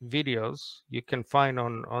these videos you can find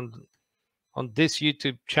on this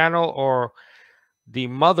YouTube channel or the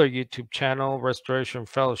mother YouTube channel, Restoration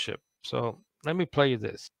Fellowship. So let me play you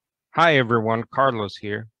this. Hi everyone, Carlos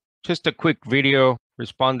here. Just a quick video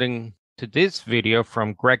responding to this video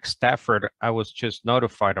from Greg Stafford I was just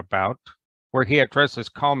notified about, where he addresses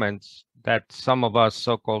comments that some of us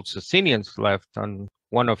so-called Socinians left on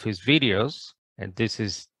one of his videos. And this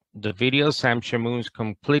is the video, Sam Shamoun's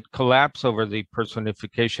complete collapse over the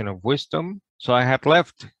personification of wisdom. So I had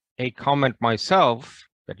left a comment myself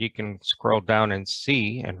that you can scroll down and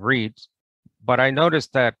see and read. But I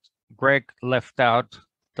noticed that Greg left out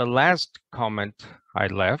the last comment I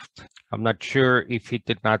left. I'm not sure if he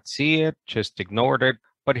did not see it, just ignored it.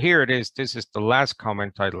 But here it is. This is the last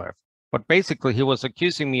comment I left. But basically, he was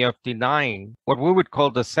accusing me of denying what we would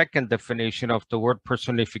call the second definition of the word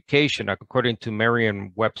personification, according to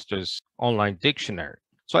Merriam-Webster's online dictionary.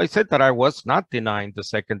 So I said that I was not denying the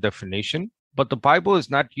second definition, but the Bible is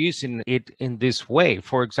not using it in this way.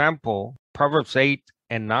 For example, Proverbs 8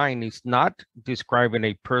 and 9 is not describing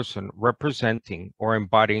a person representing or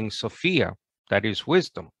embodying Sophia, that is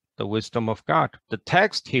wisdom, the wisdom of God. The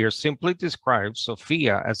text here simply describes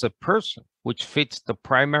Sophia as a person, which fits the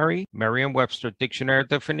primary Merriam-Webster dictionary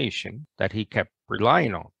definition that he kept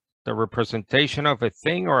relying on, the representation of a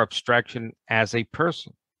thing or abstraction as a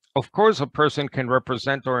person. Of course, a person can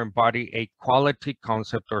represent or embody a quality,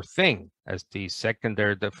 concept, or thing, as the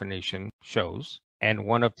secondary definition shows. And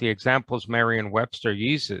one of the examples Merriam-Webster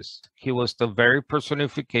uses, he was the very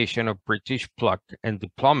personification of British pluck and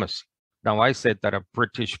diplomacy. Now, I said that a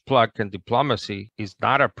British pluck and diplomacy is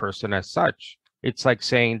not a person as such. It's like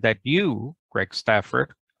saying that you, Greg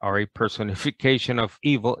Stafford, are a personification of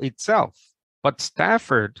evil itself. But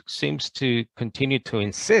Stafford seems to continue to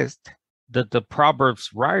insist that the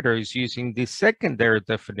Proverbs writer is using the secondary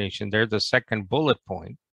definition, there, the second bullet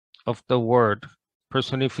point of the word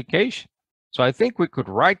personification. So I think we could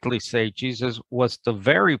rightly say Jesus was the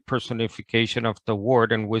very personification of the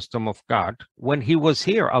word and wisdom of God when he was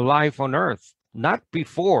here alive on earth, not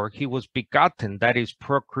before he was begotten, that is,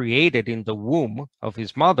 procreated in the womb of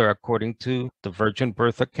his mother, according to the virgin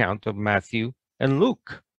birth account of Matthew and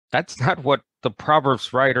Luke. That's not what the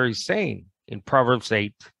Proverbs writer is saying in Proverbs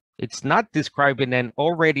 8. It's not describing an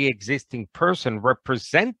already existing person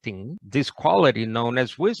representing this quality known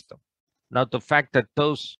as wisdom. Now, the fact that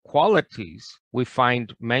those qualities we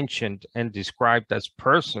find mentioned and described as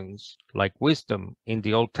persons, like wisdom in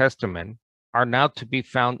the Old Testament, are now to be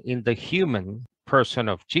found in the human person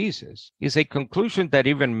of Jesus is a conclusion that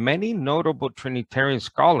even many notable Trinitarian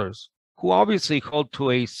scholars, who obviously hold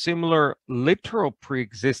to a similar literal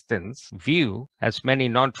preexistence view as many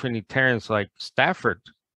non-Trinitarians like Stafford,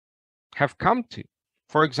 have come to.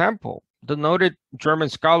 For example, the noted German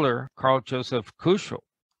scholar Karl Joseph Kuschel,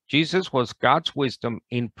 Jesus was God's wisdom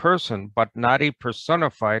in person, but not a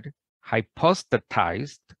personified,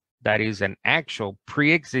 hypostatized, that is, an actual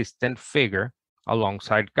pre-existent figure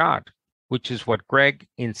alongside God, which is what Greg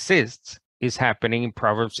insists is happening in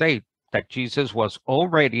Proverbs 8, that Jesus was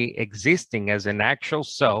already existing as an actual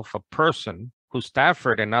self, a person who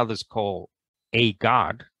Stafford and others call a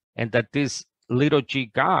God, and that this little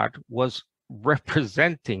g God was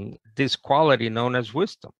representing this quality known as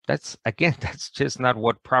wisdom. That's just not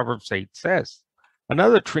what Proverbs 8 says.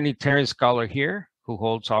 Another Trinitarian scholar here, who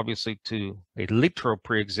holds obviously to a literal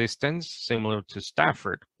preexistence similar to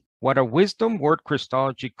Stafford, what a wisdom word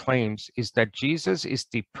Christology claims is that Jesus is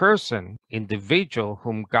the person, individual,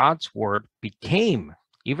 whom God's word became.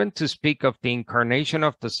 Even to speak of the incarnation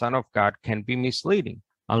of the Son of God can be misleading,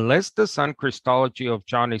 unless the Son Christology of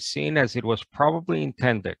John is seen as it was probably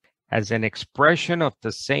intended, as an expression of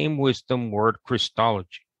the same wisdom word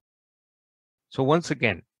Christology. So once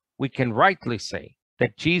again, we can rightly say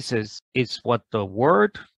that Jesus is what the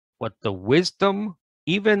Word, what the wisdom,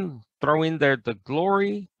 even throw in there the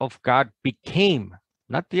glory of God became,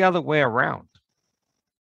 not the other way around.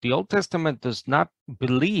 The Old Testament does not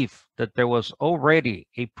believe that there was already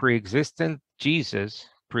a pre-existent Jesus,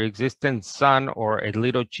 pre-existent Son, or a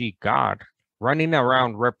little g God running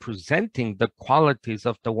around representing the qualities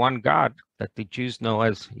of the one God that the Jews know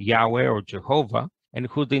as Yahweh or Jehovah, and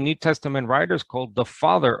who the New Testament writers called the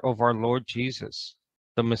Father of our Lord Jesus,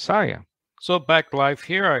 the Messiah. So back live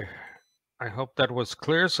here, I hope that was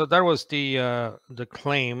clear. So that was the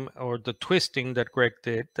claim or the twisting that Greg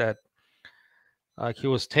did, that he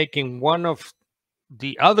was taking one of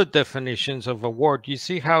the other definitions of a word. You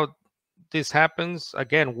see how this happens?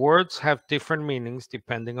 Again, words have different meanings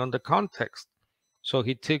depending on the context. So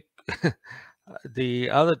he took the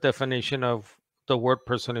other definition of the word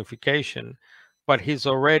personification, but he's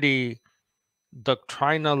already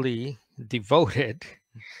doctrinally devoted.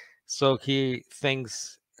 So he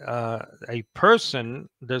thinks a person,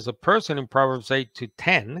 there's a person in Proverbs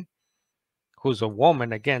 8-10 who's a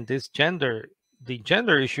woman. Again, the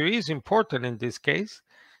gender issue is important in this case,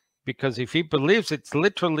 because if he believes it's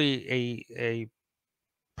literally a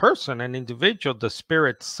person, an individual, the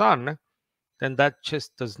spirit son, then that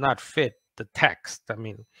just does not fit the text. I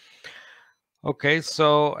mean, okay,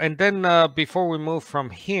 so, and then before we move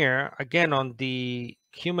from here, again, on the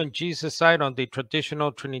human Jesus side, on the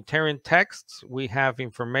traditional Trinitarian texts, we have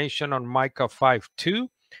information on Micah 5:2,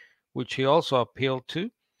 which he also appealed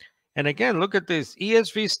to. And again, look at this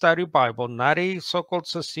ESV Study Bible, not a so-called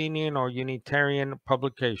Socinian or Unitarian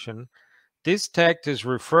publication. This text is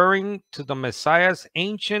referring to the Messiah's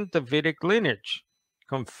ancient Davidic lineage,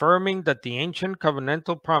 confirming that the ancient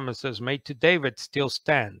covenantal promises made to David still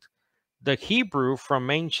stand. The Hebrew from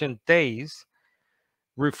ancient days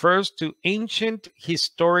refers to ancient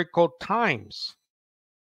historical times.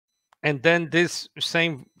 And then this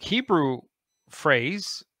same Hebrew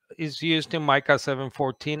phrase is used in Micah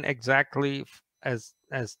 7:14 exactly as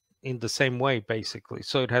in the same way, basically.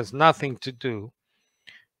 So it has nothing to do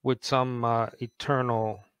with some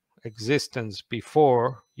eternal existence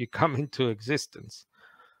before you come into existence.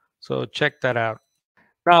 So check that out.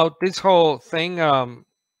 Now, this whole thing,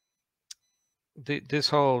 this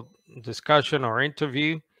whole discussion or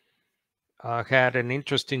interview had an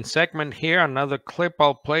interesting segment here. Another clip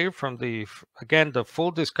I'll play from again, the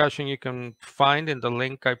full discussion you can find in the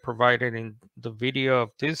link I provided in the video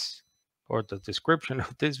of this, or the description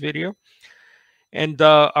of this video. And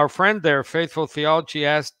our friend there, Faithful Theology,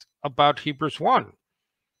 asked about Hebrews 1.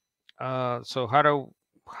 So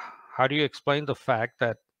how do you explain the fact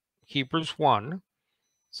that Hebrews 1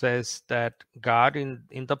 says that God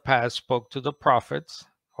in the past spoke to the prophets,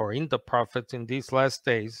 or in the prophets in these last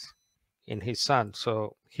days, in his son?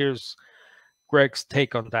 So here's Greg's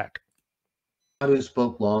take on that. God who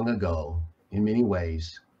spoke long ago in many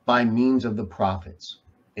ways by means of the prophets.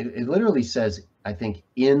 It literally says, I think,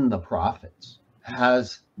 in the prophets,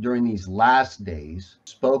 has during these last days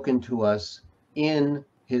spoken to us in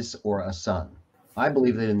his or a son. I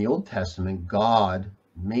believe that in the Old Testament, God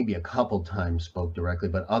maybe a couple times spoke directly,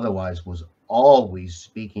 but otherwise was always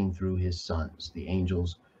speaking through his sons, the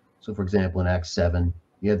angels. So for example, in Acts 7,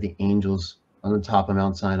 you have the angels on the top of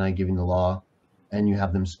Mount Sinai giving the law, and you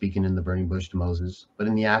have them speaking in the burning bush to Moses. But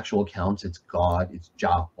in the actual accounts, it's God, it's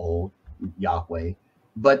Yahweh.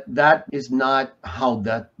 But that is not how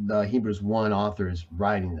the Hebrews 1 author is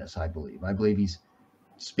writing this, I believe. I believe he's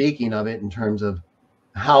speaking of it in terms of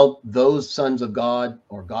how those sons of God,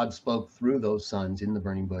 or God spoke through those sons in the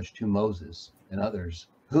burning bush to Moses and others,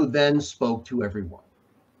 who then spoke to everyone.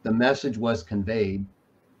 The message was conveyed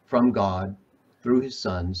from God through his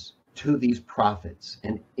sons to these prophets,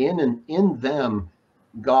 and in them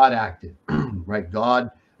God acted. Right?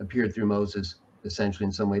 God appeared through Moses essentially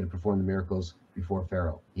in some way to perform the miracles before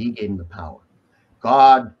Pharaoh. He gave him the power.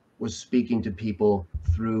 God was speaking to people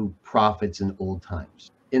through prophets in old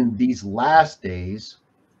times. In these last days,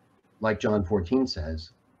 like John 14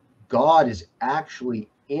 says, God is actually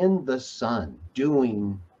in the Son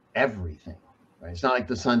doing everything. Right? It's not like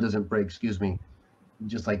the Son doesn't break,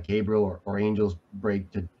 just like Gabriel or angels break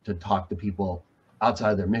to talk to people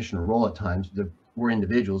outside of their mission or role at times. We're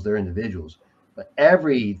individuals, they're individuals. But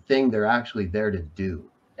everything they're actually there to do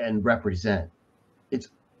and represent,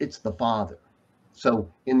 it's the Father. So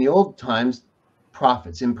in the old times,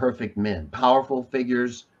 prophets, imperfect men, powerful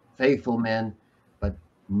figures, faithful men, but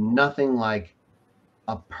nothing like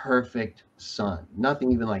a perfect son.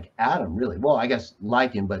 Nothing even like Adam, really. Well, I guess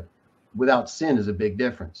like him, but without sin is a big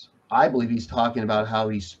difference. I believe he's talking about how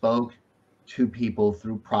he spoke to people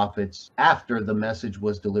through prophets after the message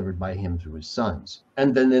was delivered by him through his sons.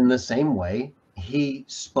 And then in the same way, he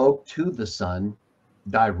spoke to the Son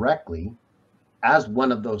directly as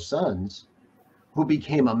one of those sons who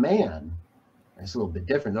became a man. It's a little bit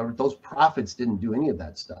different. Those prophets didn't do any of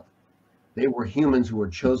that stuff. They were humans who were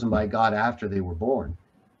chosen by God after they were born.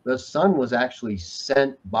 The Son was actually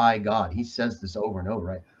sent by God. He says this over and over,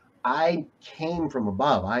 right? I came from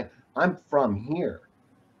above. I'm from here.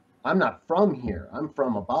 I'm not from here. I'm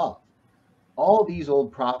from above. All these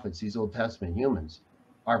old prophets, these Old Testament humans,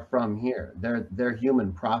 are from here. They're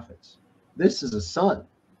human prophets. This is a son.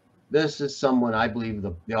 This is someone I believe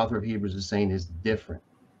the author of Hebrews is saying is different.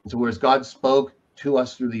 And so whereas God spoke to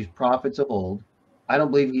us through these prophets of old, I don't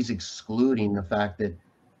believe he's excluding the fact that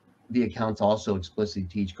the accounts also explicitly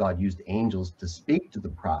teach God used angels to speak to the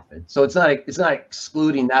prophet. So it's not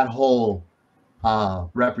excluding that whole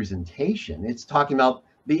representation. It's talking about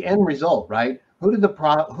the end result, right? Who did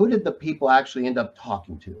the people actually end up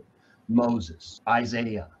talking to? Moses,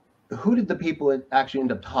 Isaiah. Who did the people actually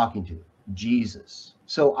end up talking to? Jesus.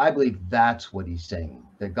 So I believe that's what he's saying,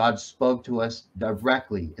 that God spoke to us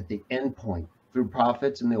directly at the end point through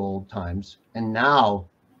prophets in the old times, and now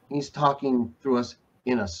he's talking through us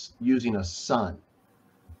using a son,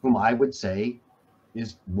 whom I would say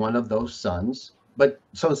is one of those sons, but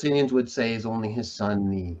Socinians would say is only his son in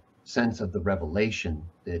the sense of the revelation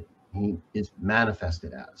that he is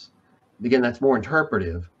manifested as. Again, that's more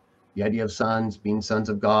interpretive. The idea of sons being sons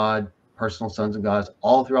of God, personal sons of God,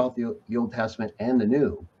 all throughout the Old Testament and the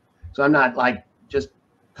New. So I'm not like just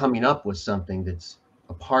coming up with something that's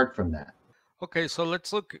apart from that. Okay, so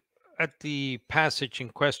let's look at the passage in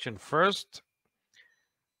question first.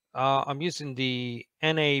 I'm using the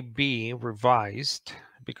NAB revised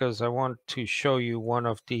because I want to show you one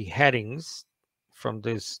of the headings from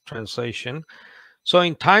this translation. So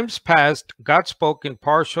in times past, God spoke in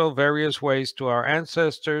partial, various ways to our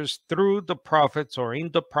ancestors through the prophets or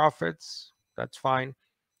in the prophets. That's fine.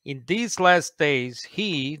 In these last days,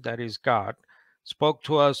 he, that is God, spoke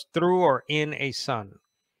to us through or in a son.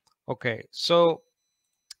 Okay, so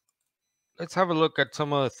let's have a look at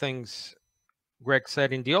some of the things Greg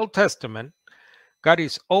said. In the Old Testament, God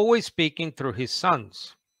is always speaking through his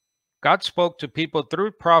sons. God spoke to people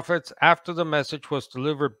through prophets after the message was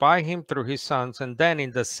delivered by him through his sons. And then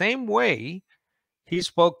in the same way, he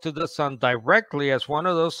spoke to the Son directly as one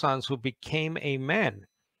of those sons who became a man.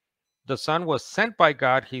 The Son was sent by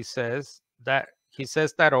God, he says that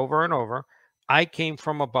over and over. I came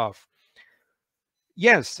from above.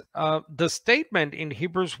 Yes, the statement in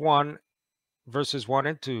Hebrews 1, verses 1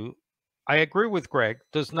 and 2, I agree with Greg,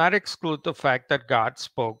 does not exclude the fact that God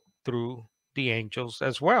spoke through the angels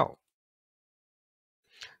as well.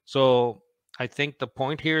 So I think the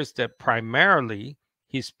point here is that primarily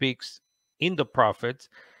he speaks in the prophets,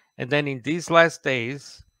 and then in these last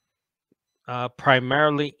days,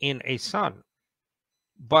 primarily in a son.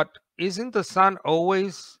 But isn't the son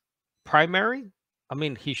always primary? I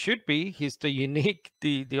mean, he should be. He's the unique,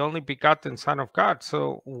 the only begotten Son of God.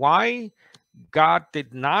 So why God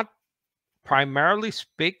did not primarily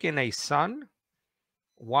speak in a son?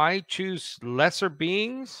 Why choose lesser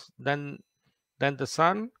beings than the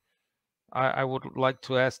son? I would like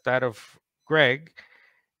to ask that of Greg.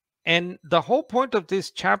 And the whole point of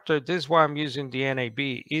this chapter, this is why I'm using the NAB,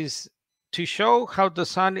 is to show how the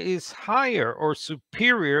Son is higher or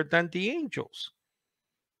superior than the angels.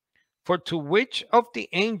 For to which of the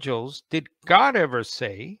angels did God ever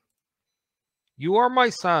say, "You are my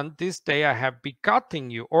son, this day I have begotten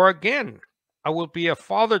you"? Or again, "I will be a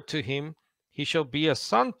father to him, he shall be a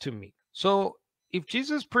son to me"? So if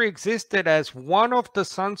Jesus preexisted as one of the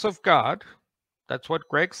sons of God, that's what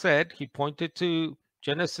Greg said. He pointed to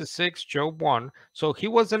Genesis 6, Job 1. So he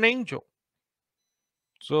was an angel.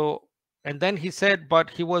 So, and then he said, but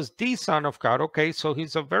he was the Son of God. Okay, so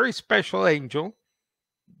he's a very special angel,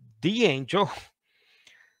 the angel.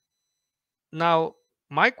 Now,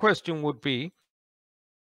 my question would be,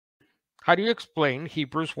 how do you explain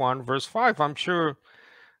Hebrews 1, verse 5? I'm sure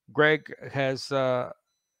Greg has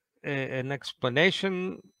an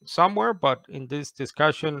explanation somewhere, but in this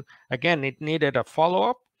discussion, again, it needed a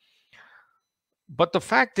follow-up. But the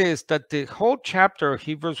fact is that the whole chapter of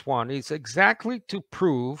Hebrews 1 is exactly to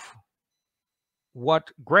prove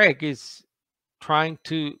what Greg is trying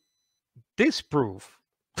to disprove,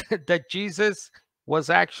 that Jesus was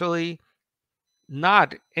actually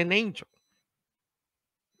not an angel.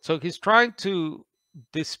 So he's trying to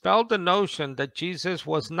dispel the notion that Jesus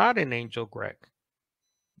was not an angel, Greg.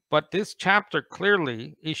 But this chapter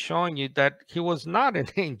clearly is showing you that he was not an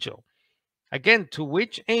angel. Again, to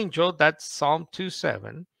which angel, that's Psalm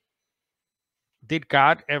 2:7, did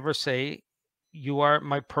God ever say, "You are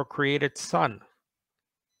my procreated son,"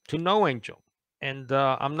 to no angel? And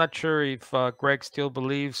I'm not sure if Greg still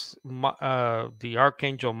believes the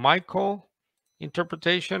Archangel Michael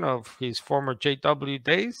interpretation of his former JW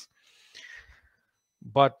days,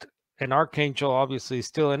 but an archangel obviously is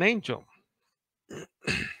still an angel.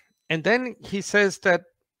 And then he says that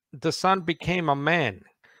the son became a man.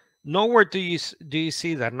 Nowhere do you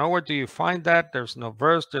see that. Nowhere do you find that. There's no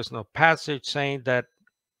verse. There's no passage saying that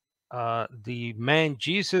the man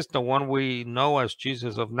Jesus, the one we know as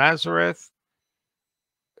Jesus of Nazareth,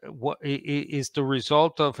 is the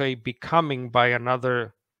result of a becoming by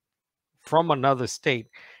another, from another state.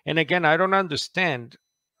 And again, I don't understand,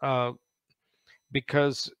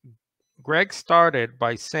 because Greg started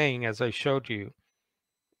by saying, as I showed you,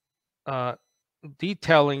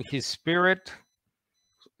 detailing his spirit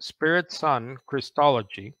son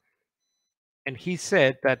Christology. And he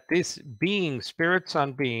said that this being, spirit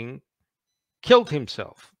son being, killed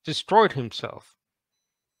himself, destroyed himself.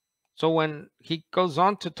 So when he goes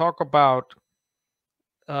on to talk about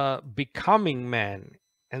becoming man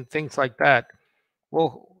and things like that,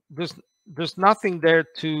 well, there's nothing there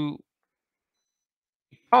to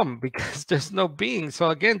become because there's no being. So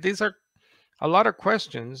again, these are a lot of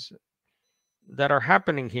questions that are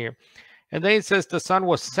happening here. And then it says the son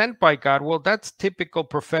was sent by God. Well, that's typical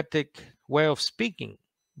prophetic way of speaking.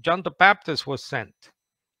 John the Baptist was sent.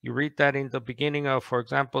 You read that in the beginning of, for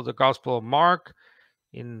example, the Gospel of Mark,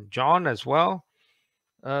 in John as well.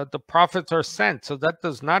 The prophets are sent. So that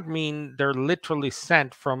does not mean they're literally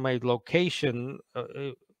sent from a location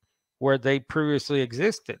where they previously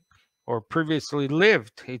existed or previously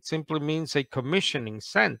lived. It simply means a commissioning,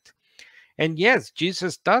 sent. And yes,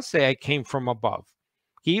 Jesus does say, "I came from above."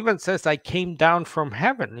 He even says, "I came down from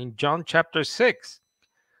heaven" in John chapter 6.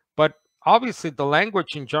 But obviously, the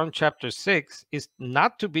language in John chapter 6 is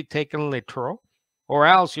not to be taken literal, or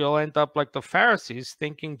else you'll end up like the Pharisees,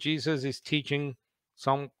 thinking Jesus is teaching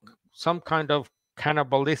some kind of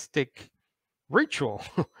cannibalistic ritual.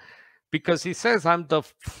 Because he says, "I'm the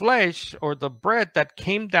flesh or the bread that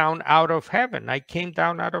came down out of heaven." I came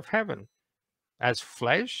down out of heaven. As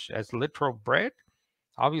flesh, as literal bread?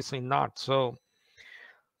 Obviously not. So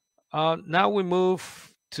now we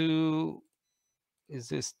move to, is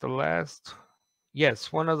this the last?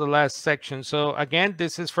 Yes, one of the last sections. So again,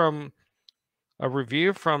 this is from a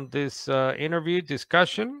review from this interview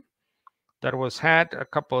discussion that was had a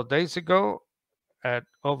couple of days ago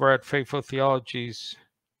over at Faithful Theology's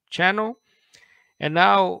channel. And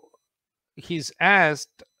now he's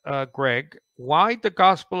asked Greg why the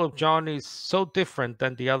Gospel of John is so different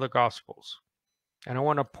than the other Gospels. And I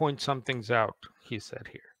want to point some things out, he said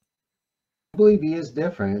here. I believe he is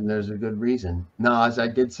different, and there's a good reason. Now, as I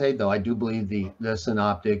did say, though, I do believe the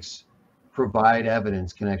synoptics provide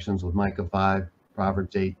evidence, connections with Micah 5,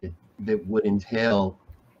 Proverbs 8, that would entail,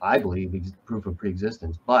 I believe, proof of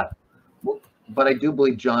preexistence. But I do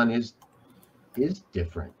believe John is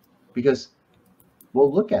different because,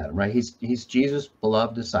 well, look at him, right? He's Jesus'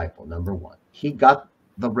 beloved disciple, number one. He got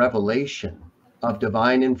the revelation of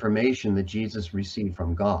divine information that Jesus received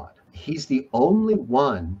from God. He's the only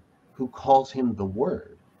one who calls him the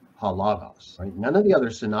Word, halagos, right? None of the other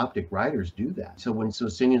synoptic writers do that. So when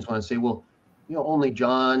Socinians want to say, well, only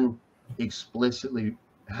John explicitly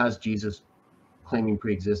has Jesus claiming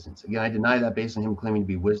preexistence. Again, I deny that based on him claiming to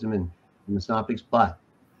be wisdom in the synoptics, but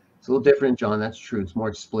it's a little different in John. That's true. It's more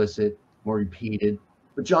explicit, more repeated.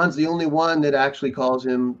 But John's the only one that actually calls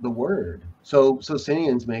him the Word. So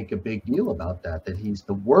Socinians make a big deal about that he's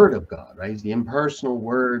the Word of God, right? He's the impersonal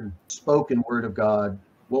Word, spoken Word of God.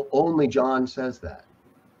 Well, only John says that.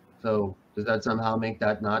 So does that somehow make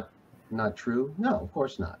that not true? No, of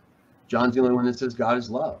course not. John's the only one that says God is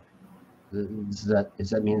love. Does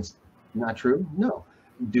that mean it's not true? No.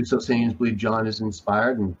 Do Socinians believe John is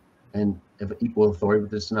inspired and have equal authority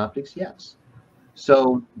with the synoptics? Yes.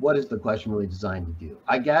 So what is the question really designed to do?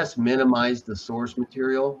 I guess minimize the source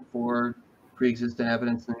material for pre-existent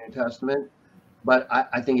evidence in the New Testament, but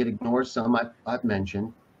I think it ignores some I've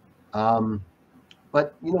mentioned.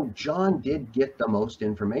 But John did get the most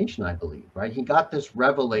information, I believe, right? He got this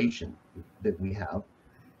revelation that we have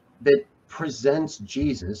that presents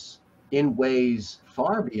Jesus in ways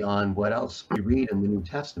far beyond what else we read in the New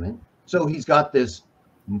Testament. So he's got this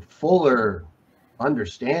fuller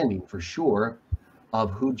understanding for sure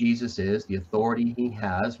of who Jesus is, the authority he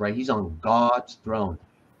has, right? He's on God's throne.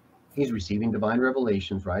 He's receiving divine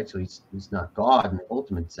revelations, right? So he's not God in the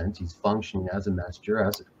ultimate sense. He's functioning as a messenger,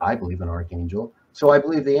 as I believe an archangel. So I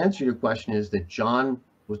believe the answer to your question is that John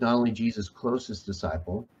was not only Jesus' closest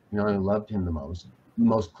disciple, not only loved him the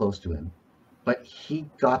most close to him, but he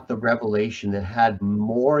got the revelation that had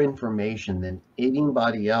more information than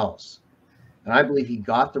anybody else. And I believe he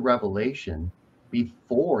got the revelation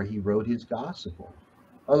before he wrote his gospel.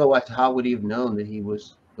 Otherwise, how would he have known that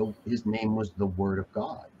his name was the Word of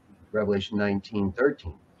God? Revelation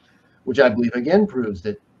 19:13, which I believe again proves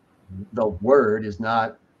that the word is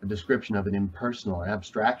not a description of an impersonal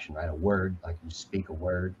abstraction, right? A word, like you speak a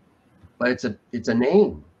word, but it's a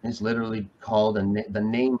name. It's literally called the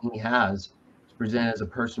name he has. It's presented as a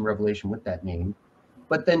person revelation with that name.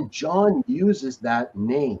 But then John uses that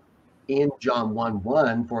name in John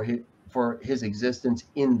 1:1 for his existence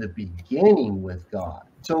in the beginning with God.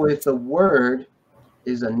 So if the word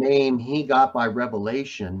is a name he got by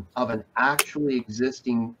revelation of an actually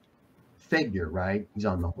existing figure, right? He's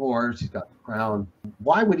on the horse, he's got the crown.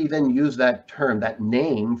 Why would he then use that term, that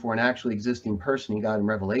name for an actually existing person he got in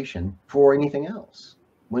Revelation for anything else?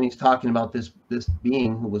 When he's talking about this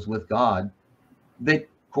being who was with God, that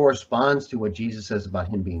corresponds to what Jesus says about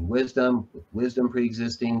him being wisdom, with wisdom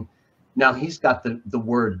pre-existing. Now he's got the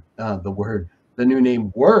new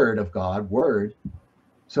name Word of God, Word.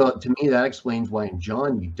 So to me, that explains why in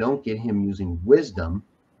John you don't get him using wisdom,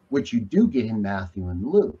 which you do get in Matthew and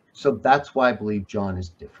Luke. So that's why I believe John is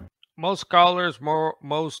different. Most scholars,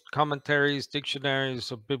 most commentaries,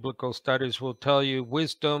 dictionaries of biblical studies will tell you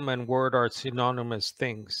wisdom and word are synonymous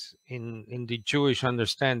things in the Jewish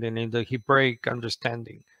understanding, in the Hebraic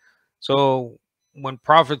understanding. So when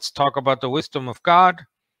prophets talk about the wisdom of God,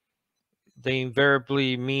 they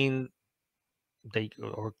invariably mean,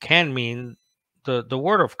 or can mean, the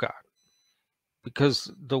word of God,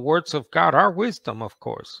 because the words of God are wisdom, of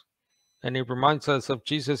course. And it reminds us of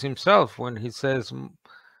Jesus himself when he says,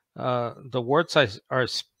 the words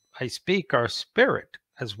I speak are spirit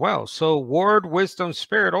as well. So word, wisdom,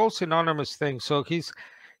 spirit, all synonymous things. So he's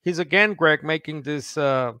again, Greg, making this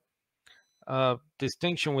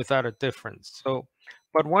distinction without a difference. So,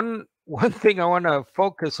 but one thing I want to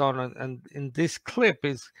focus on and in this clip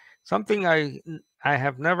is something I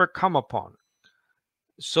have never come upon.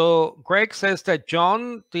 So Greg says that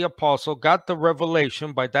John the Apostle got the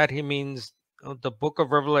revelation. By that he means the book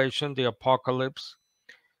of Revelation, the Apocalypse.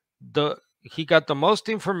 He got the most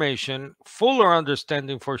information, fuller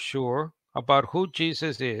understanding for sure about who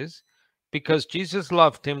Jesus is, because Jesus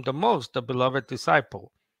loved him the most, the beloved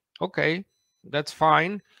disciple. Okay, that's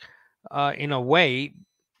fine in a way,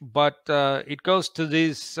 but it goes to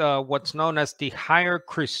this what's known as the higher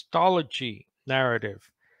Christology narrative,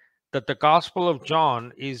 that the Gospel of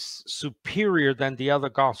John is superior than the other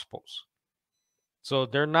Gospels. So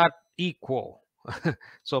they're not equal.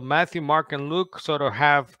 So Matthew, Mark, and Luke sort of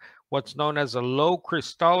have what's known as a low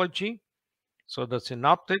Christology. So the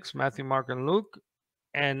synoptics, Matthew, Mark, and Luke,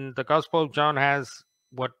 and the Gospel of John has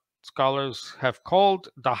what scholars have called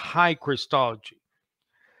the high Christology.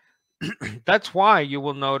 That's why you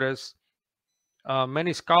will notice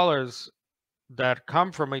many scholars that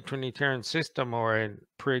come from a Trinitarian system or a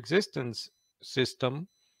pre-existence system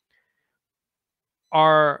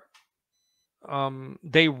are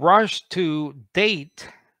they rush to date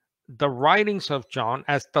the writings of John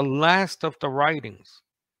as the last of the writings.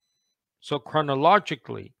 So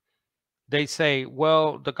chronologically, they say,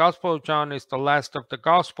 well, the Gospel of John is the last of the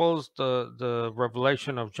Gospels. The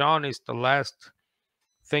Revelation of John is the last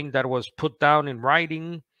thing that was put down in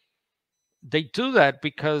writing. They do that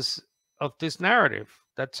because of this narrative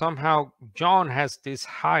that somehow John has this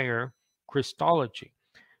higher Christology.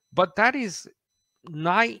 But that is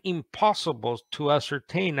nigh impossible to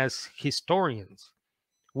ascertain as historians.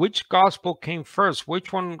 Which gospel came first?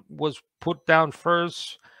 Which one was put down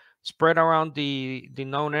first, spread around the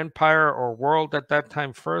known empire or world at that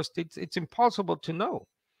time first? It's impossible to know.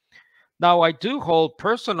 Now, I do hold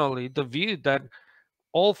personally the view that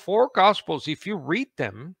all four gospels, if you read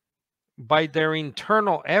them by their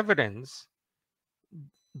internal evidence,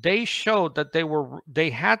 they show that they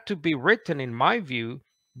had to be written, in my view,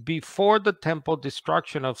 before the temple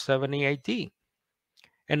destruction of 70 AD.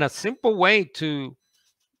 And a simple way to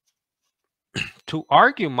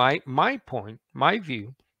argue my point, my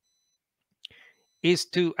view, is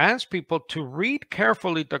to ask people to read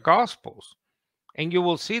carefully the Gospels, and you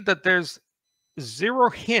will see that there's zero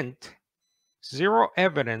hint, zero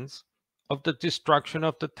evidence of the destruction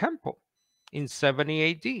of the temple in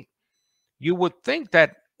 70 AD. You would think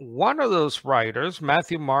that one of those writers,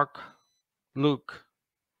 Matthew, Mark, Luke,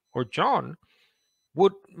 or John,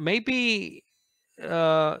 would maybe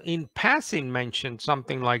in passing mention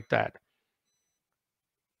something like that,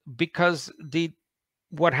 because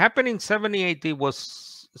what happened in 70 AD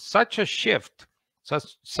was such a shift,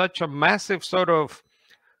 such a massive sort of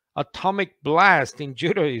atomic blast in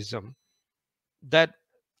Judaism, that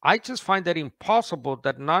I just find that impossible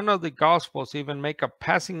that none of the Gospels even make a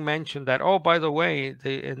passing mention that, oh, by the way,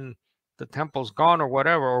 the temple's gone or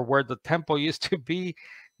whatever, or where the temple used to be.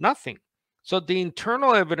 Nothing. So the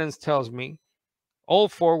internal evidence tells me all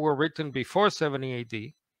four were written before 70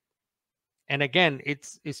 AD. And again,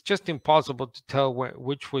 it's just impossible to tell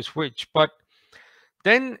which was which. But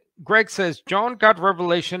then Greg says John got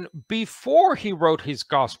revelation before he wrote his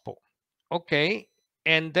gospel. Okay.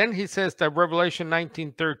 And then he says that Revelation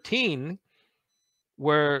 19:13,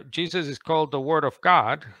 where Jesus is called the Word of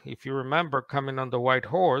God, if you remember, coming on the white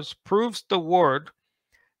horse, proves the Word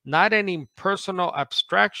not an impersonal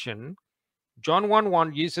abstraction. John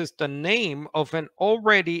 1:1 uses the name of an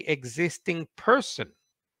already existing person.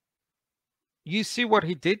 You see what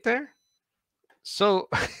he did there? So,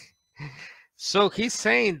 so he's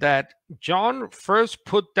saying that John first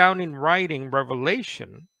put down in writing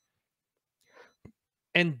Revelation,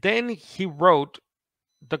 and then he wrote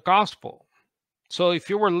the gospel. So if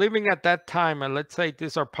you were living at that time, and let's say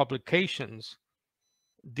these are publications,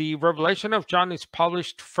 the Revelation of John is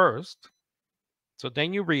published first. So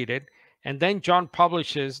then you read it, and then John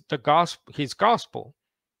publishes the gospel, his gospel,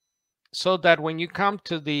 so that when you come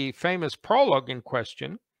to the famous prologue in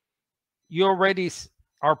question, you already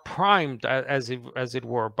are primed, as it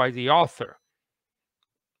were, by the author,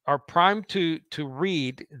 are primed to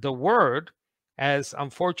read the word, as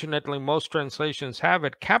unfortunately most translations have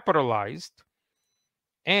it capitalized,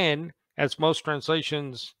 and as most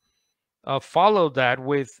translations follow that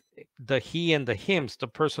with the he and the hims, the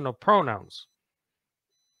personal pronouns.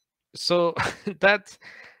 So that's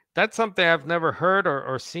something I've never heard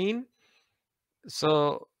or seen.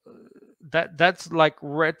 So that's like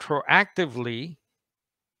retroactively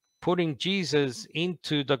putting Jesus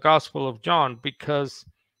into the Gospel of John, because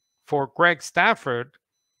for Greg Stafford,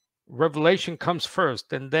 Revelation comes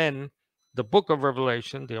first, and then the book of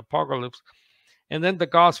Revelation, the Apocalypse, and then the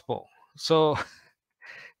Gospel. So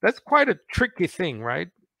that's quite a tricky thing, right?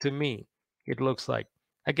 To me, it looks like.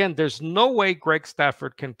 Again, there's no way Greg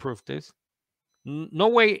Stafford can prove this. No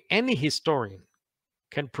way any historian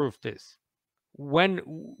can prove this.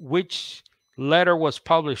 Which letter was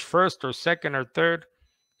published first or second or third,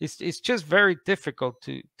 it's just very difficult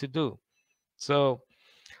to do. So,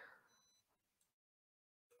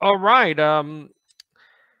 all right,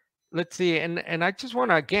 let's see, and I just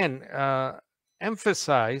want to again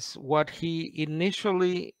emphasize what he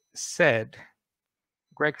initially said,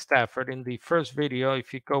 Greg Stafford, in the first video.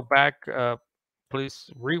 If you go back, please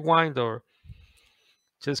rewind or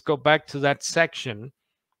just go back to that section.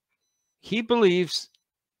 He believes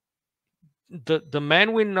the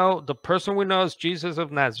man we know, the person we know as Jesus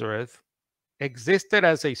of Nazareth, existed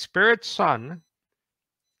as a spirit son,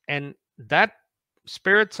 and that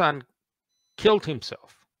spirit son killed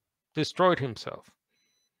himself, destroyed himself.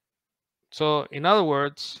 So, in other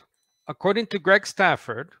words, according to Greg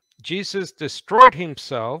Stafford, Jesus destroyed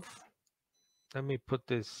himself. Let me put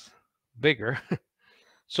this bigger.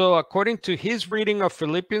 So, according to his reading of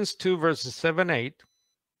Philippians 2, verses 7-8,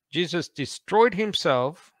 Jesus destroyed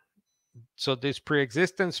himself. So, this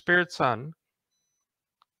pre-existent spirit son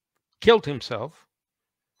killed himself,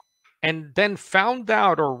 and then found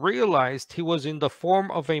out or realized he was in the form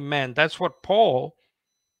of a man. That's what Paul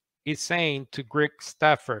is saying to Greg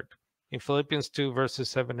Stafford in Philippians 2, verses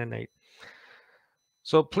 7 and 8.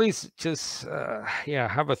 So please just,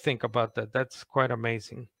 have a think about that. That's quite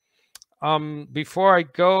amazing. Before I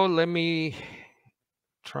go, let me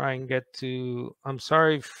try and get to, I'm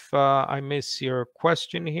sorry if I miss your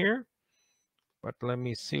question here, but let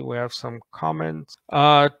me see. We have some comments.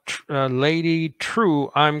 Lady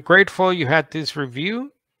True, I'm grateful you had this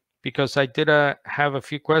review, because I did have a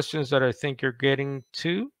few questions that I think you're getting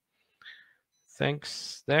to.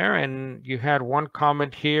 Thanks there. And you had one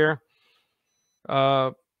comment here.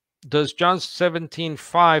 Does John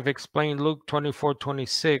 17:5 explain Luke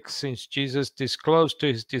 24:26? Since Jesus disclosed to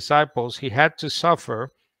his disciples he had to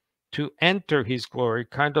suffer to enter his glory,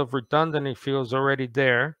 kind of redundant if he was already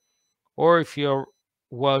there, or if he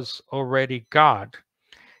was already God.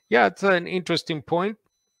 Yeah, it's an interesting point,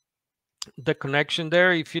 the connection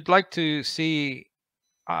there. If you'd like to see,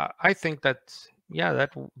 I think that, yeah,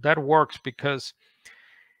 that works, because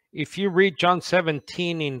if you read John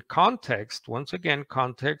 17 in context, once again,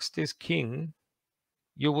 context is king,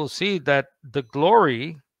 you will see that the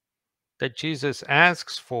glory that Jesus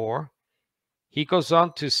asks for, he goes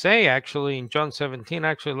on to say, actually, in John 17,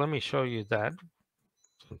 actually, let me show you that.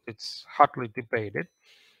 It's hotly debated.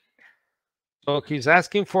 So he's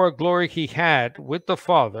asking for a glory he had with the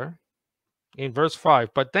Father in verse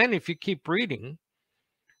 5. But then if you keep reading,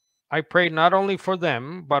 I pray not only for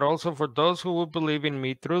them, but also for those who will believe in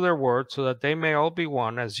me through their word, so that they may all be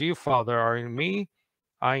one, as you, Father, are in me,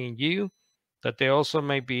 I in you, that they also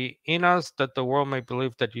may be in us, that the world may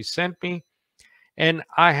believe that you sent me. And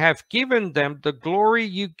I have given them the glory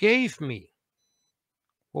you gave me.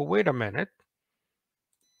 Well, wait a minute.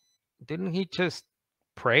 Didn't he just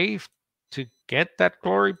pray to get that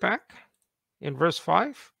glory back in verse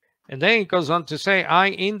 5? And then he goes on to say, I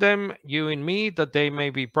in them, you in me, that they may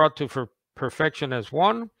be brought to perfection as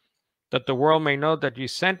one, that the world may know that you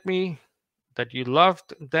sent me, that you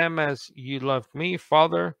loved them as you loved me.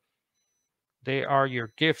 Father, they are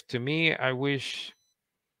your gift to me. I wish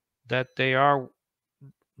that they are,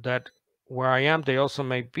 that where I am, they also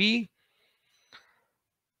may be.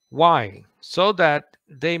 Why? So that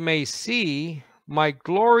they may see my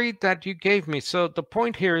glory that you gave me. So the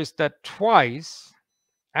point here is that twice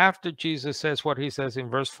after Jesus says what he says in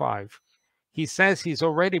verse 5, he says he's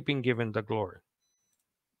already been given the glory.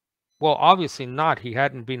 Well, obviously not. He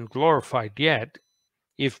hadn't been glorified yet.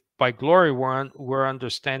 If by glory we're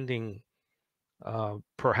understanding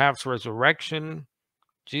perhaps resurrection,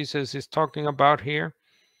 Jesus is talking about here,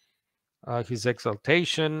 his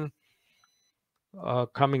exaltation,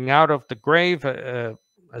 coming out of the grave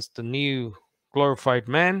as the new glorified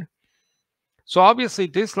man. So obviously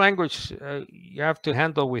this language you have to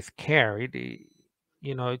handle with care.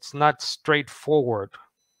 It's not straightforward,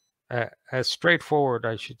 as straightforward,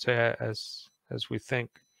 I should say, as we think.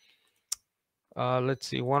 Let's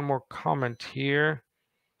see, one more comment here.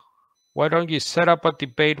 Why don't you set up a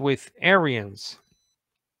debate with Arians?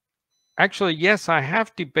 Actually, yes, I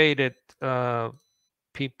have debated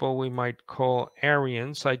people we might call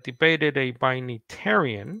Arians. I debated a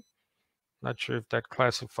binitarian. Not sure if that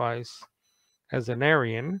classifies as an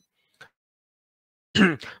Arian.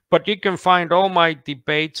 But you can find all my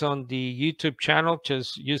debates on the YouTube channel.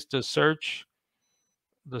 Just use the search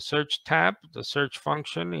tab, the search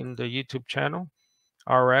function in the YouTube channel,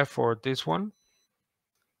 RF or this one.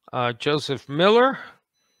 Joseph Miller,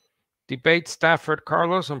 debate Stafford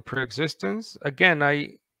Carlos on preexistence. Again,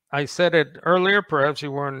 I said it earlier, perhaps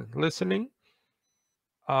you weren't listening.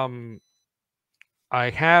 I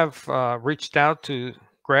have reached out to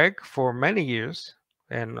Greg for many years,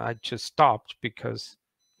 and I just stopped because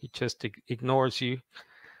he just ignores you.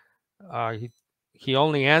 He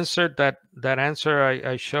only answered that answer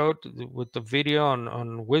I showed with the video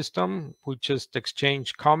on wisdom. We just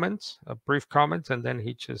exchanged comments, brief comments, and then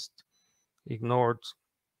he just ignored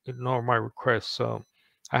my request. So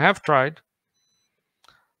I have tried.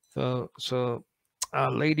 So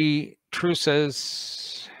Lady True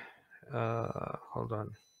says, hold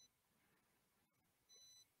on.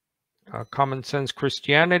 Common sense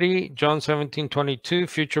Christianity, John 17:22,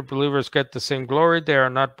 future believers get the same glory. They are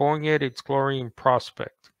not born yet. It's glory in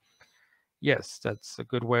prospect. Yes, that's a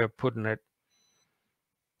good way of putting it.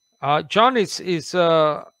 John is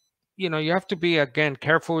you have to be, again,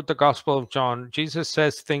 careful with the Gospel of John. Jesus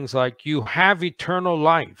says things like, you have eternal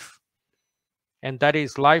life, and that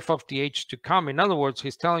is life of the age to come. In other words,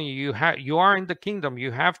 he's telling you, you are in the kingdom,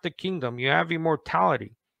 you have the kingdom, you have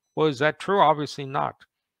immortality. Well, is that true? Obviously not.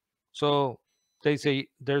 So there's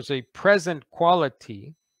a present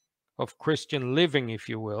quality of Christian living, if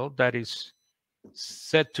you will, that is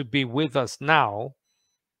said to be with us now,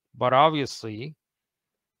 but obviously,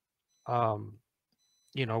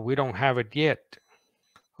 we don't have it yet.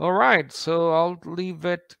 All right, so I'll leave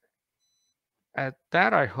it at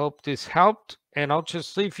that. I hope this helped, and I'll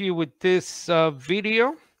just leave you with this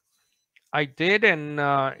video I did in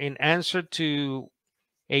answer to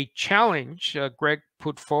a challenge Greg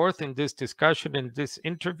put forth in this discussion, in this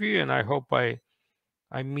interview, and I hope I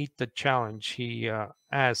meet the challenge he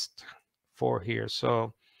asked for here.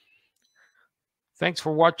 So thanks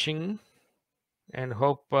for watching, and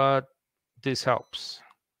hope this helps.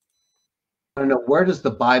 I don't know, where does the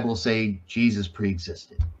Bible say Jesus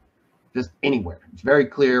pre-existed? Just anywhere. It's very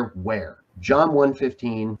clear where. John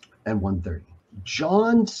 1:15 and 1:30.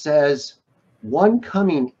 John says, one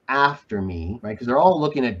coming after me, right? Because they're all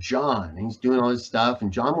looking at John, and he's doing all this stuff,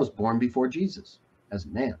 and John was born before Jesus as a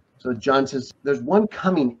man. So John says, there's one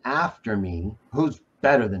coming after me who's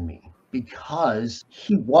better than me because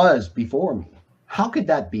he was before me. How could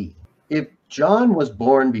that be? If John was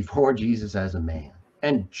born before Jesus as a man,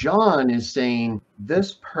 and John is saying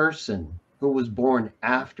this person who was born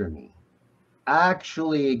after me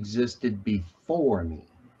actually existed before me,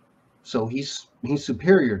 so he's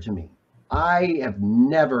superior to me. I have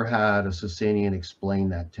never had a Socinian explain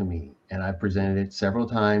that to me, and I presented it several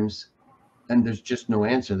times, and there's just no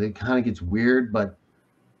answer. It kind of gets weird, but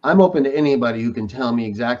I'm open to anybody who can tell me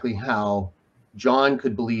exactly how John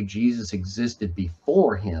could believe Jesus existed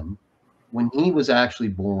before him when he was actually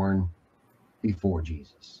born before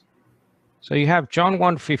Jesus. So you have John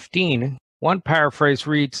 1:15. One paraphrase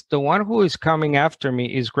reads, "The one who is coming after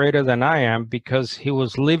me is greater than I am because he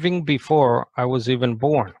was living before I was even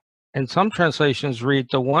born." And some translations read,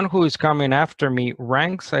 "The one who is coming after me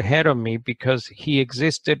ranks ahead of me because he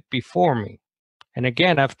existed before me. And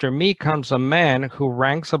again, after me comes a man who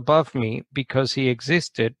ranks above me because he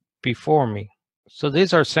existed before me." So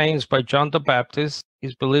these are sayings by John the Baptist.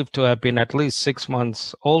 He's believed to have been at least 6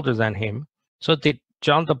 months older than him. So did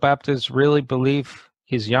John the Baptist really believe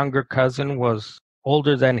his younger cousin was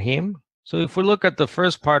older than him? So if we look at the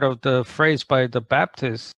first part of the phrase by the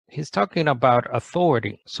Baptist, he's talking about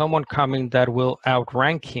authority, someone coming that will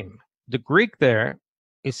outrank him. The Greek there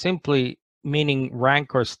is simply meaning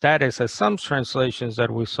rank or status, as some translations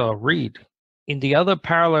that we saw read. In the other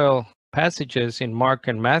parallel passages in Mark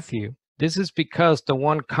and Matthew, this is because the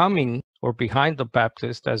one coming or behind the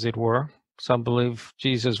Baptist, as it were, some believe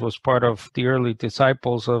Jesus was part of the early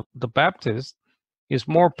disciples of the Baptist, is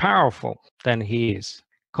more powerful than he is.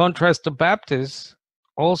 Contrast the Baptist,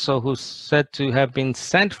 also who's said to have been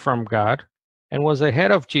sent from God and was ahead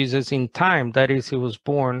of Jesus in time, that is, he was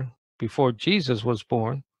born before Jesus was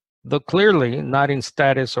born, though clearly not in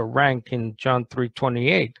status or rank in John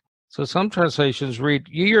 3:28. So some translations read,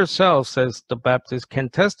 "You yourself," says the Baptist, "can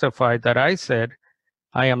testify that I said,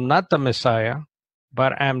 I am not the Messiah,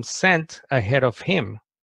 but am sent ahead of him."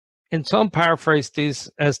 And some paraphrase this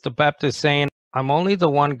as the Baptist saying, "I'm only the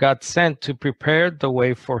one God sent to prepare the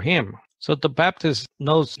way for him." So the Baptist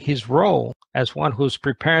knows his role as one who's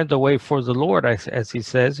preparing the way for the Lord, as he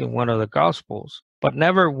says in one of the Gospels. But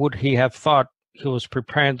never would he have thought he was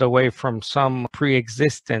preparing the way from some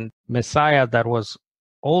pre-existent Messiah that was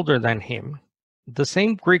older than him. The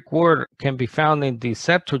same Greek word can be found in the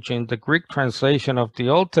Septuagint, the Greek translation of the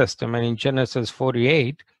Old Testament in Genesis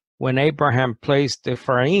 48, when Abraham placed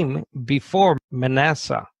Ephraim before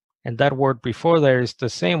Manasseh. And that word before there is the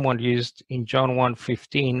same one used in John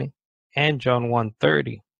 1:15 and John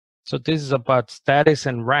 1:30. So this is about status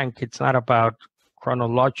and rank. It's not about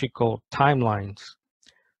chronological timelines.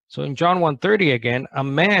 So in John 1:30 again, "A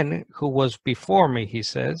man who was before me," he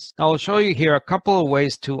says. Now I'll show you here a couple of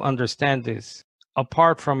ways to understand this,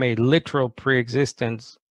 apart from a literal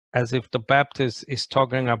preexistence, as if the Baptist is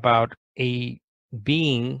talking about a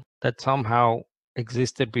being that somehow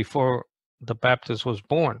existed before the Baptist was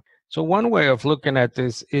born. So one way of looking at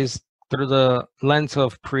this is through the lens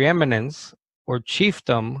of preeminence or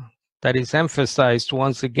chiefdom that is emphasized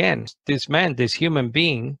once again. This man, this human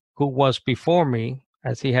being who was before me,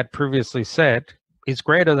 as he had previously said, is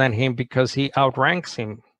greater than him because he outranks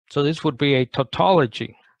him. So this would be a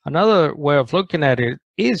tautology. Another way of looking at it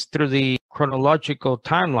is through the chronological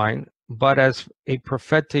timeline, but as a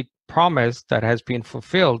prophetic promise that has been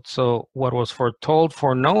fulfilled. So what was foretold,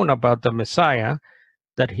 foreknown about the Messiah,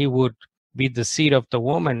 that he would be the seed of the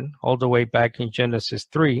woman all the way back in Genesis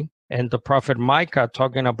 3, and the prophet Micah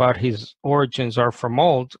talking about his origins are from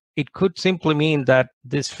old, it could simply mean that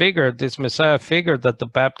this figure, this Messiah figure that the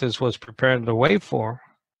Baptist was preparing the way for,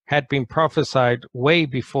 had been prophesied way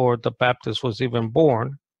before the Baptist was even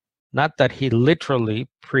born, not that he literally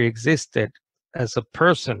pre-existed as a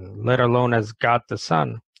person, let alone as God the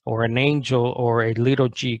Son, or an angel, or a little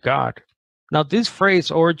g God. Now this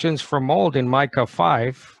phrase, origins from old, in Micah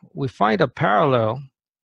 5, we find a parallel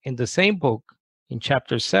in the same book. In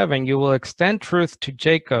chapter 7, "You will extend truth to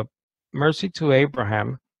Jacob, mercy to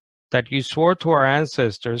Abraham, that you swore to our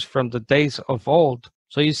ancestors from the days of old."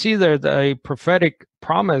 So you see there a prophetic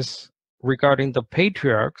promise regarding the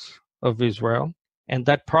patriarchs of Israel, and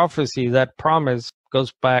that prophecy, that promise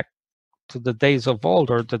goes back to the days of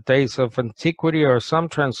old, or the days of antiquity, or some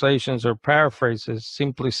translations or paraphrases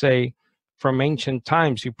simply say, "From ancient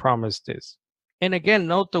times you promised this." And again,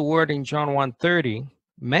 note the word in John 1:30,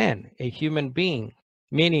 man, a human being,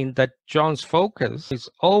 meaning that John's focus is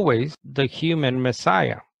always the human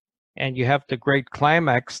Messiah. And you have the great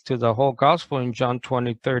climax to the whole gospel in John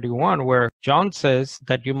 20:31, where John says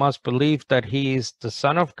that you must believe that he is the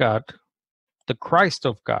Son of God, the Christ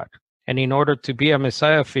of God. And in order to be a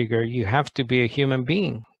Messiah figure, you have to be a human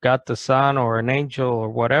being. God the Son or an angel or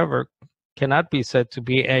whatever cannot be said to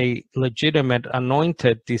be a legitimate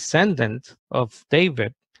anointed descendant of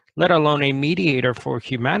David, let alone a mediator for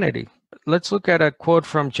humanity. Let's look at a quote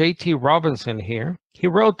from J.T. Robinson here. He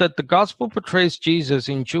wrote that the gospel portrays Jesus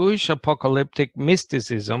in Jewish apocalyptic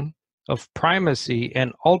mysticism of primacy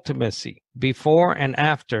and ultimacy, before and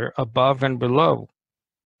after, above and below.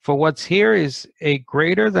 For what's here is a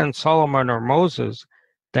greater than Solomon or Moses,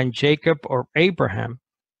 than Jacob or Abraham,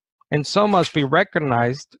 and so must be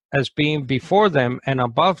recognized as being before them and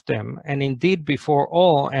above them, and indeed before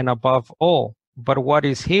all and above all. But what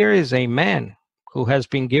is here is a man who has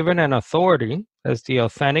been given an authority as the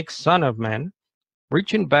authentic Son of Man,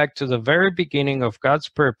 reaching back to the very beginning of God's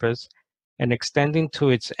purpose and extending to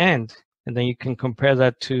its end. And then you can compare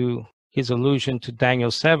that to his allusion to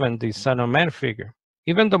Daniel 7, the Son of Man figure.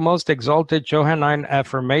 Even the most exalted Johannine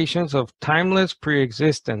affirmations of timeless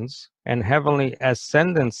preexistence and heavenly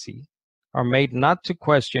ascendancy are made not to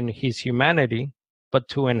question his humanity, but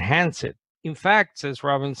to enhance it. In fact, says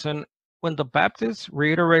Robinson, when the Baptist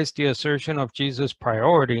reiterates the assertion of Jesus'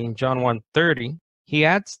 priority in John 1:30, he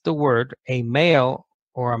adds the word a male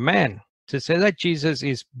or a man. To say that Jesus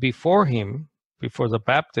is before him, before the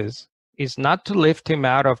Baptist, is not to lift him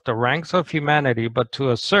out of the ranks of humanity, but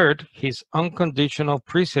to assert his unconditional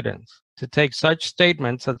precedence. To take such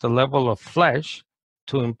statements at the level of flesh,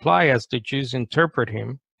 to imply, as the Jews interpret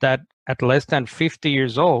him, that at less than 50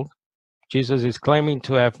 years old, Jesus is claiming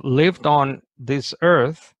to have lived on this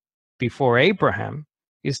earth before Abraham,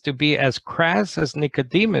 is to be as crass as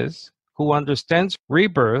Nicodemus, who understands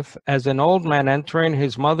rebirth as an old man entering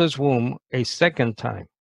his mother's womb a second time.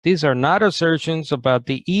 These are not assertions about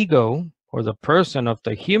the ego or the person of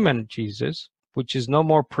the human Jesus, which is no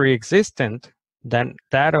more pre-existent than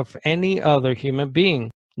that of any other human being,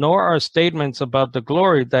 nor are statements about the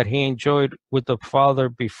glory that he enjoyed with the Father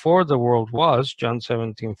before the world was, John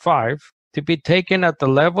 17:5, to be taken at the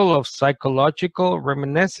level of psychological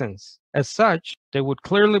reminiscence. As such, they would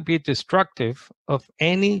clearly be destructive of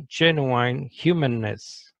any genuine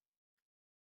humanness.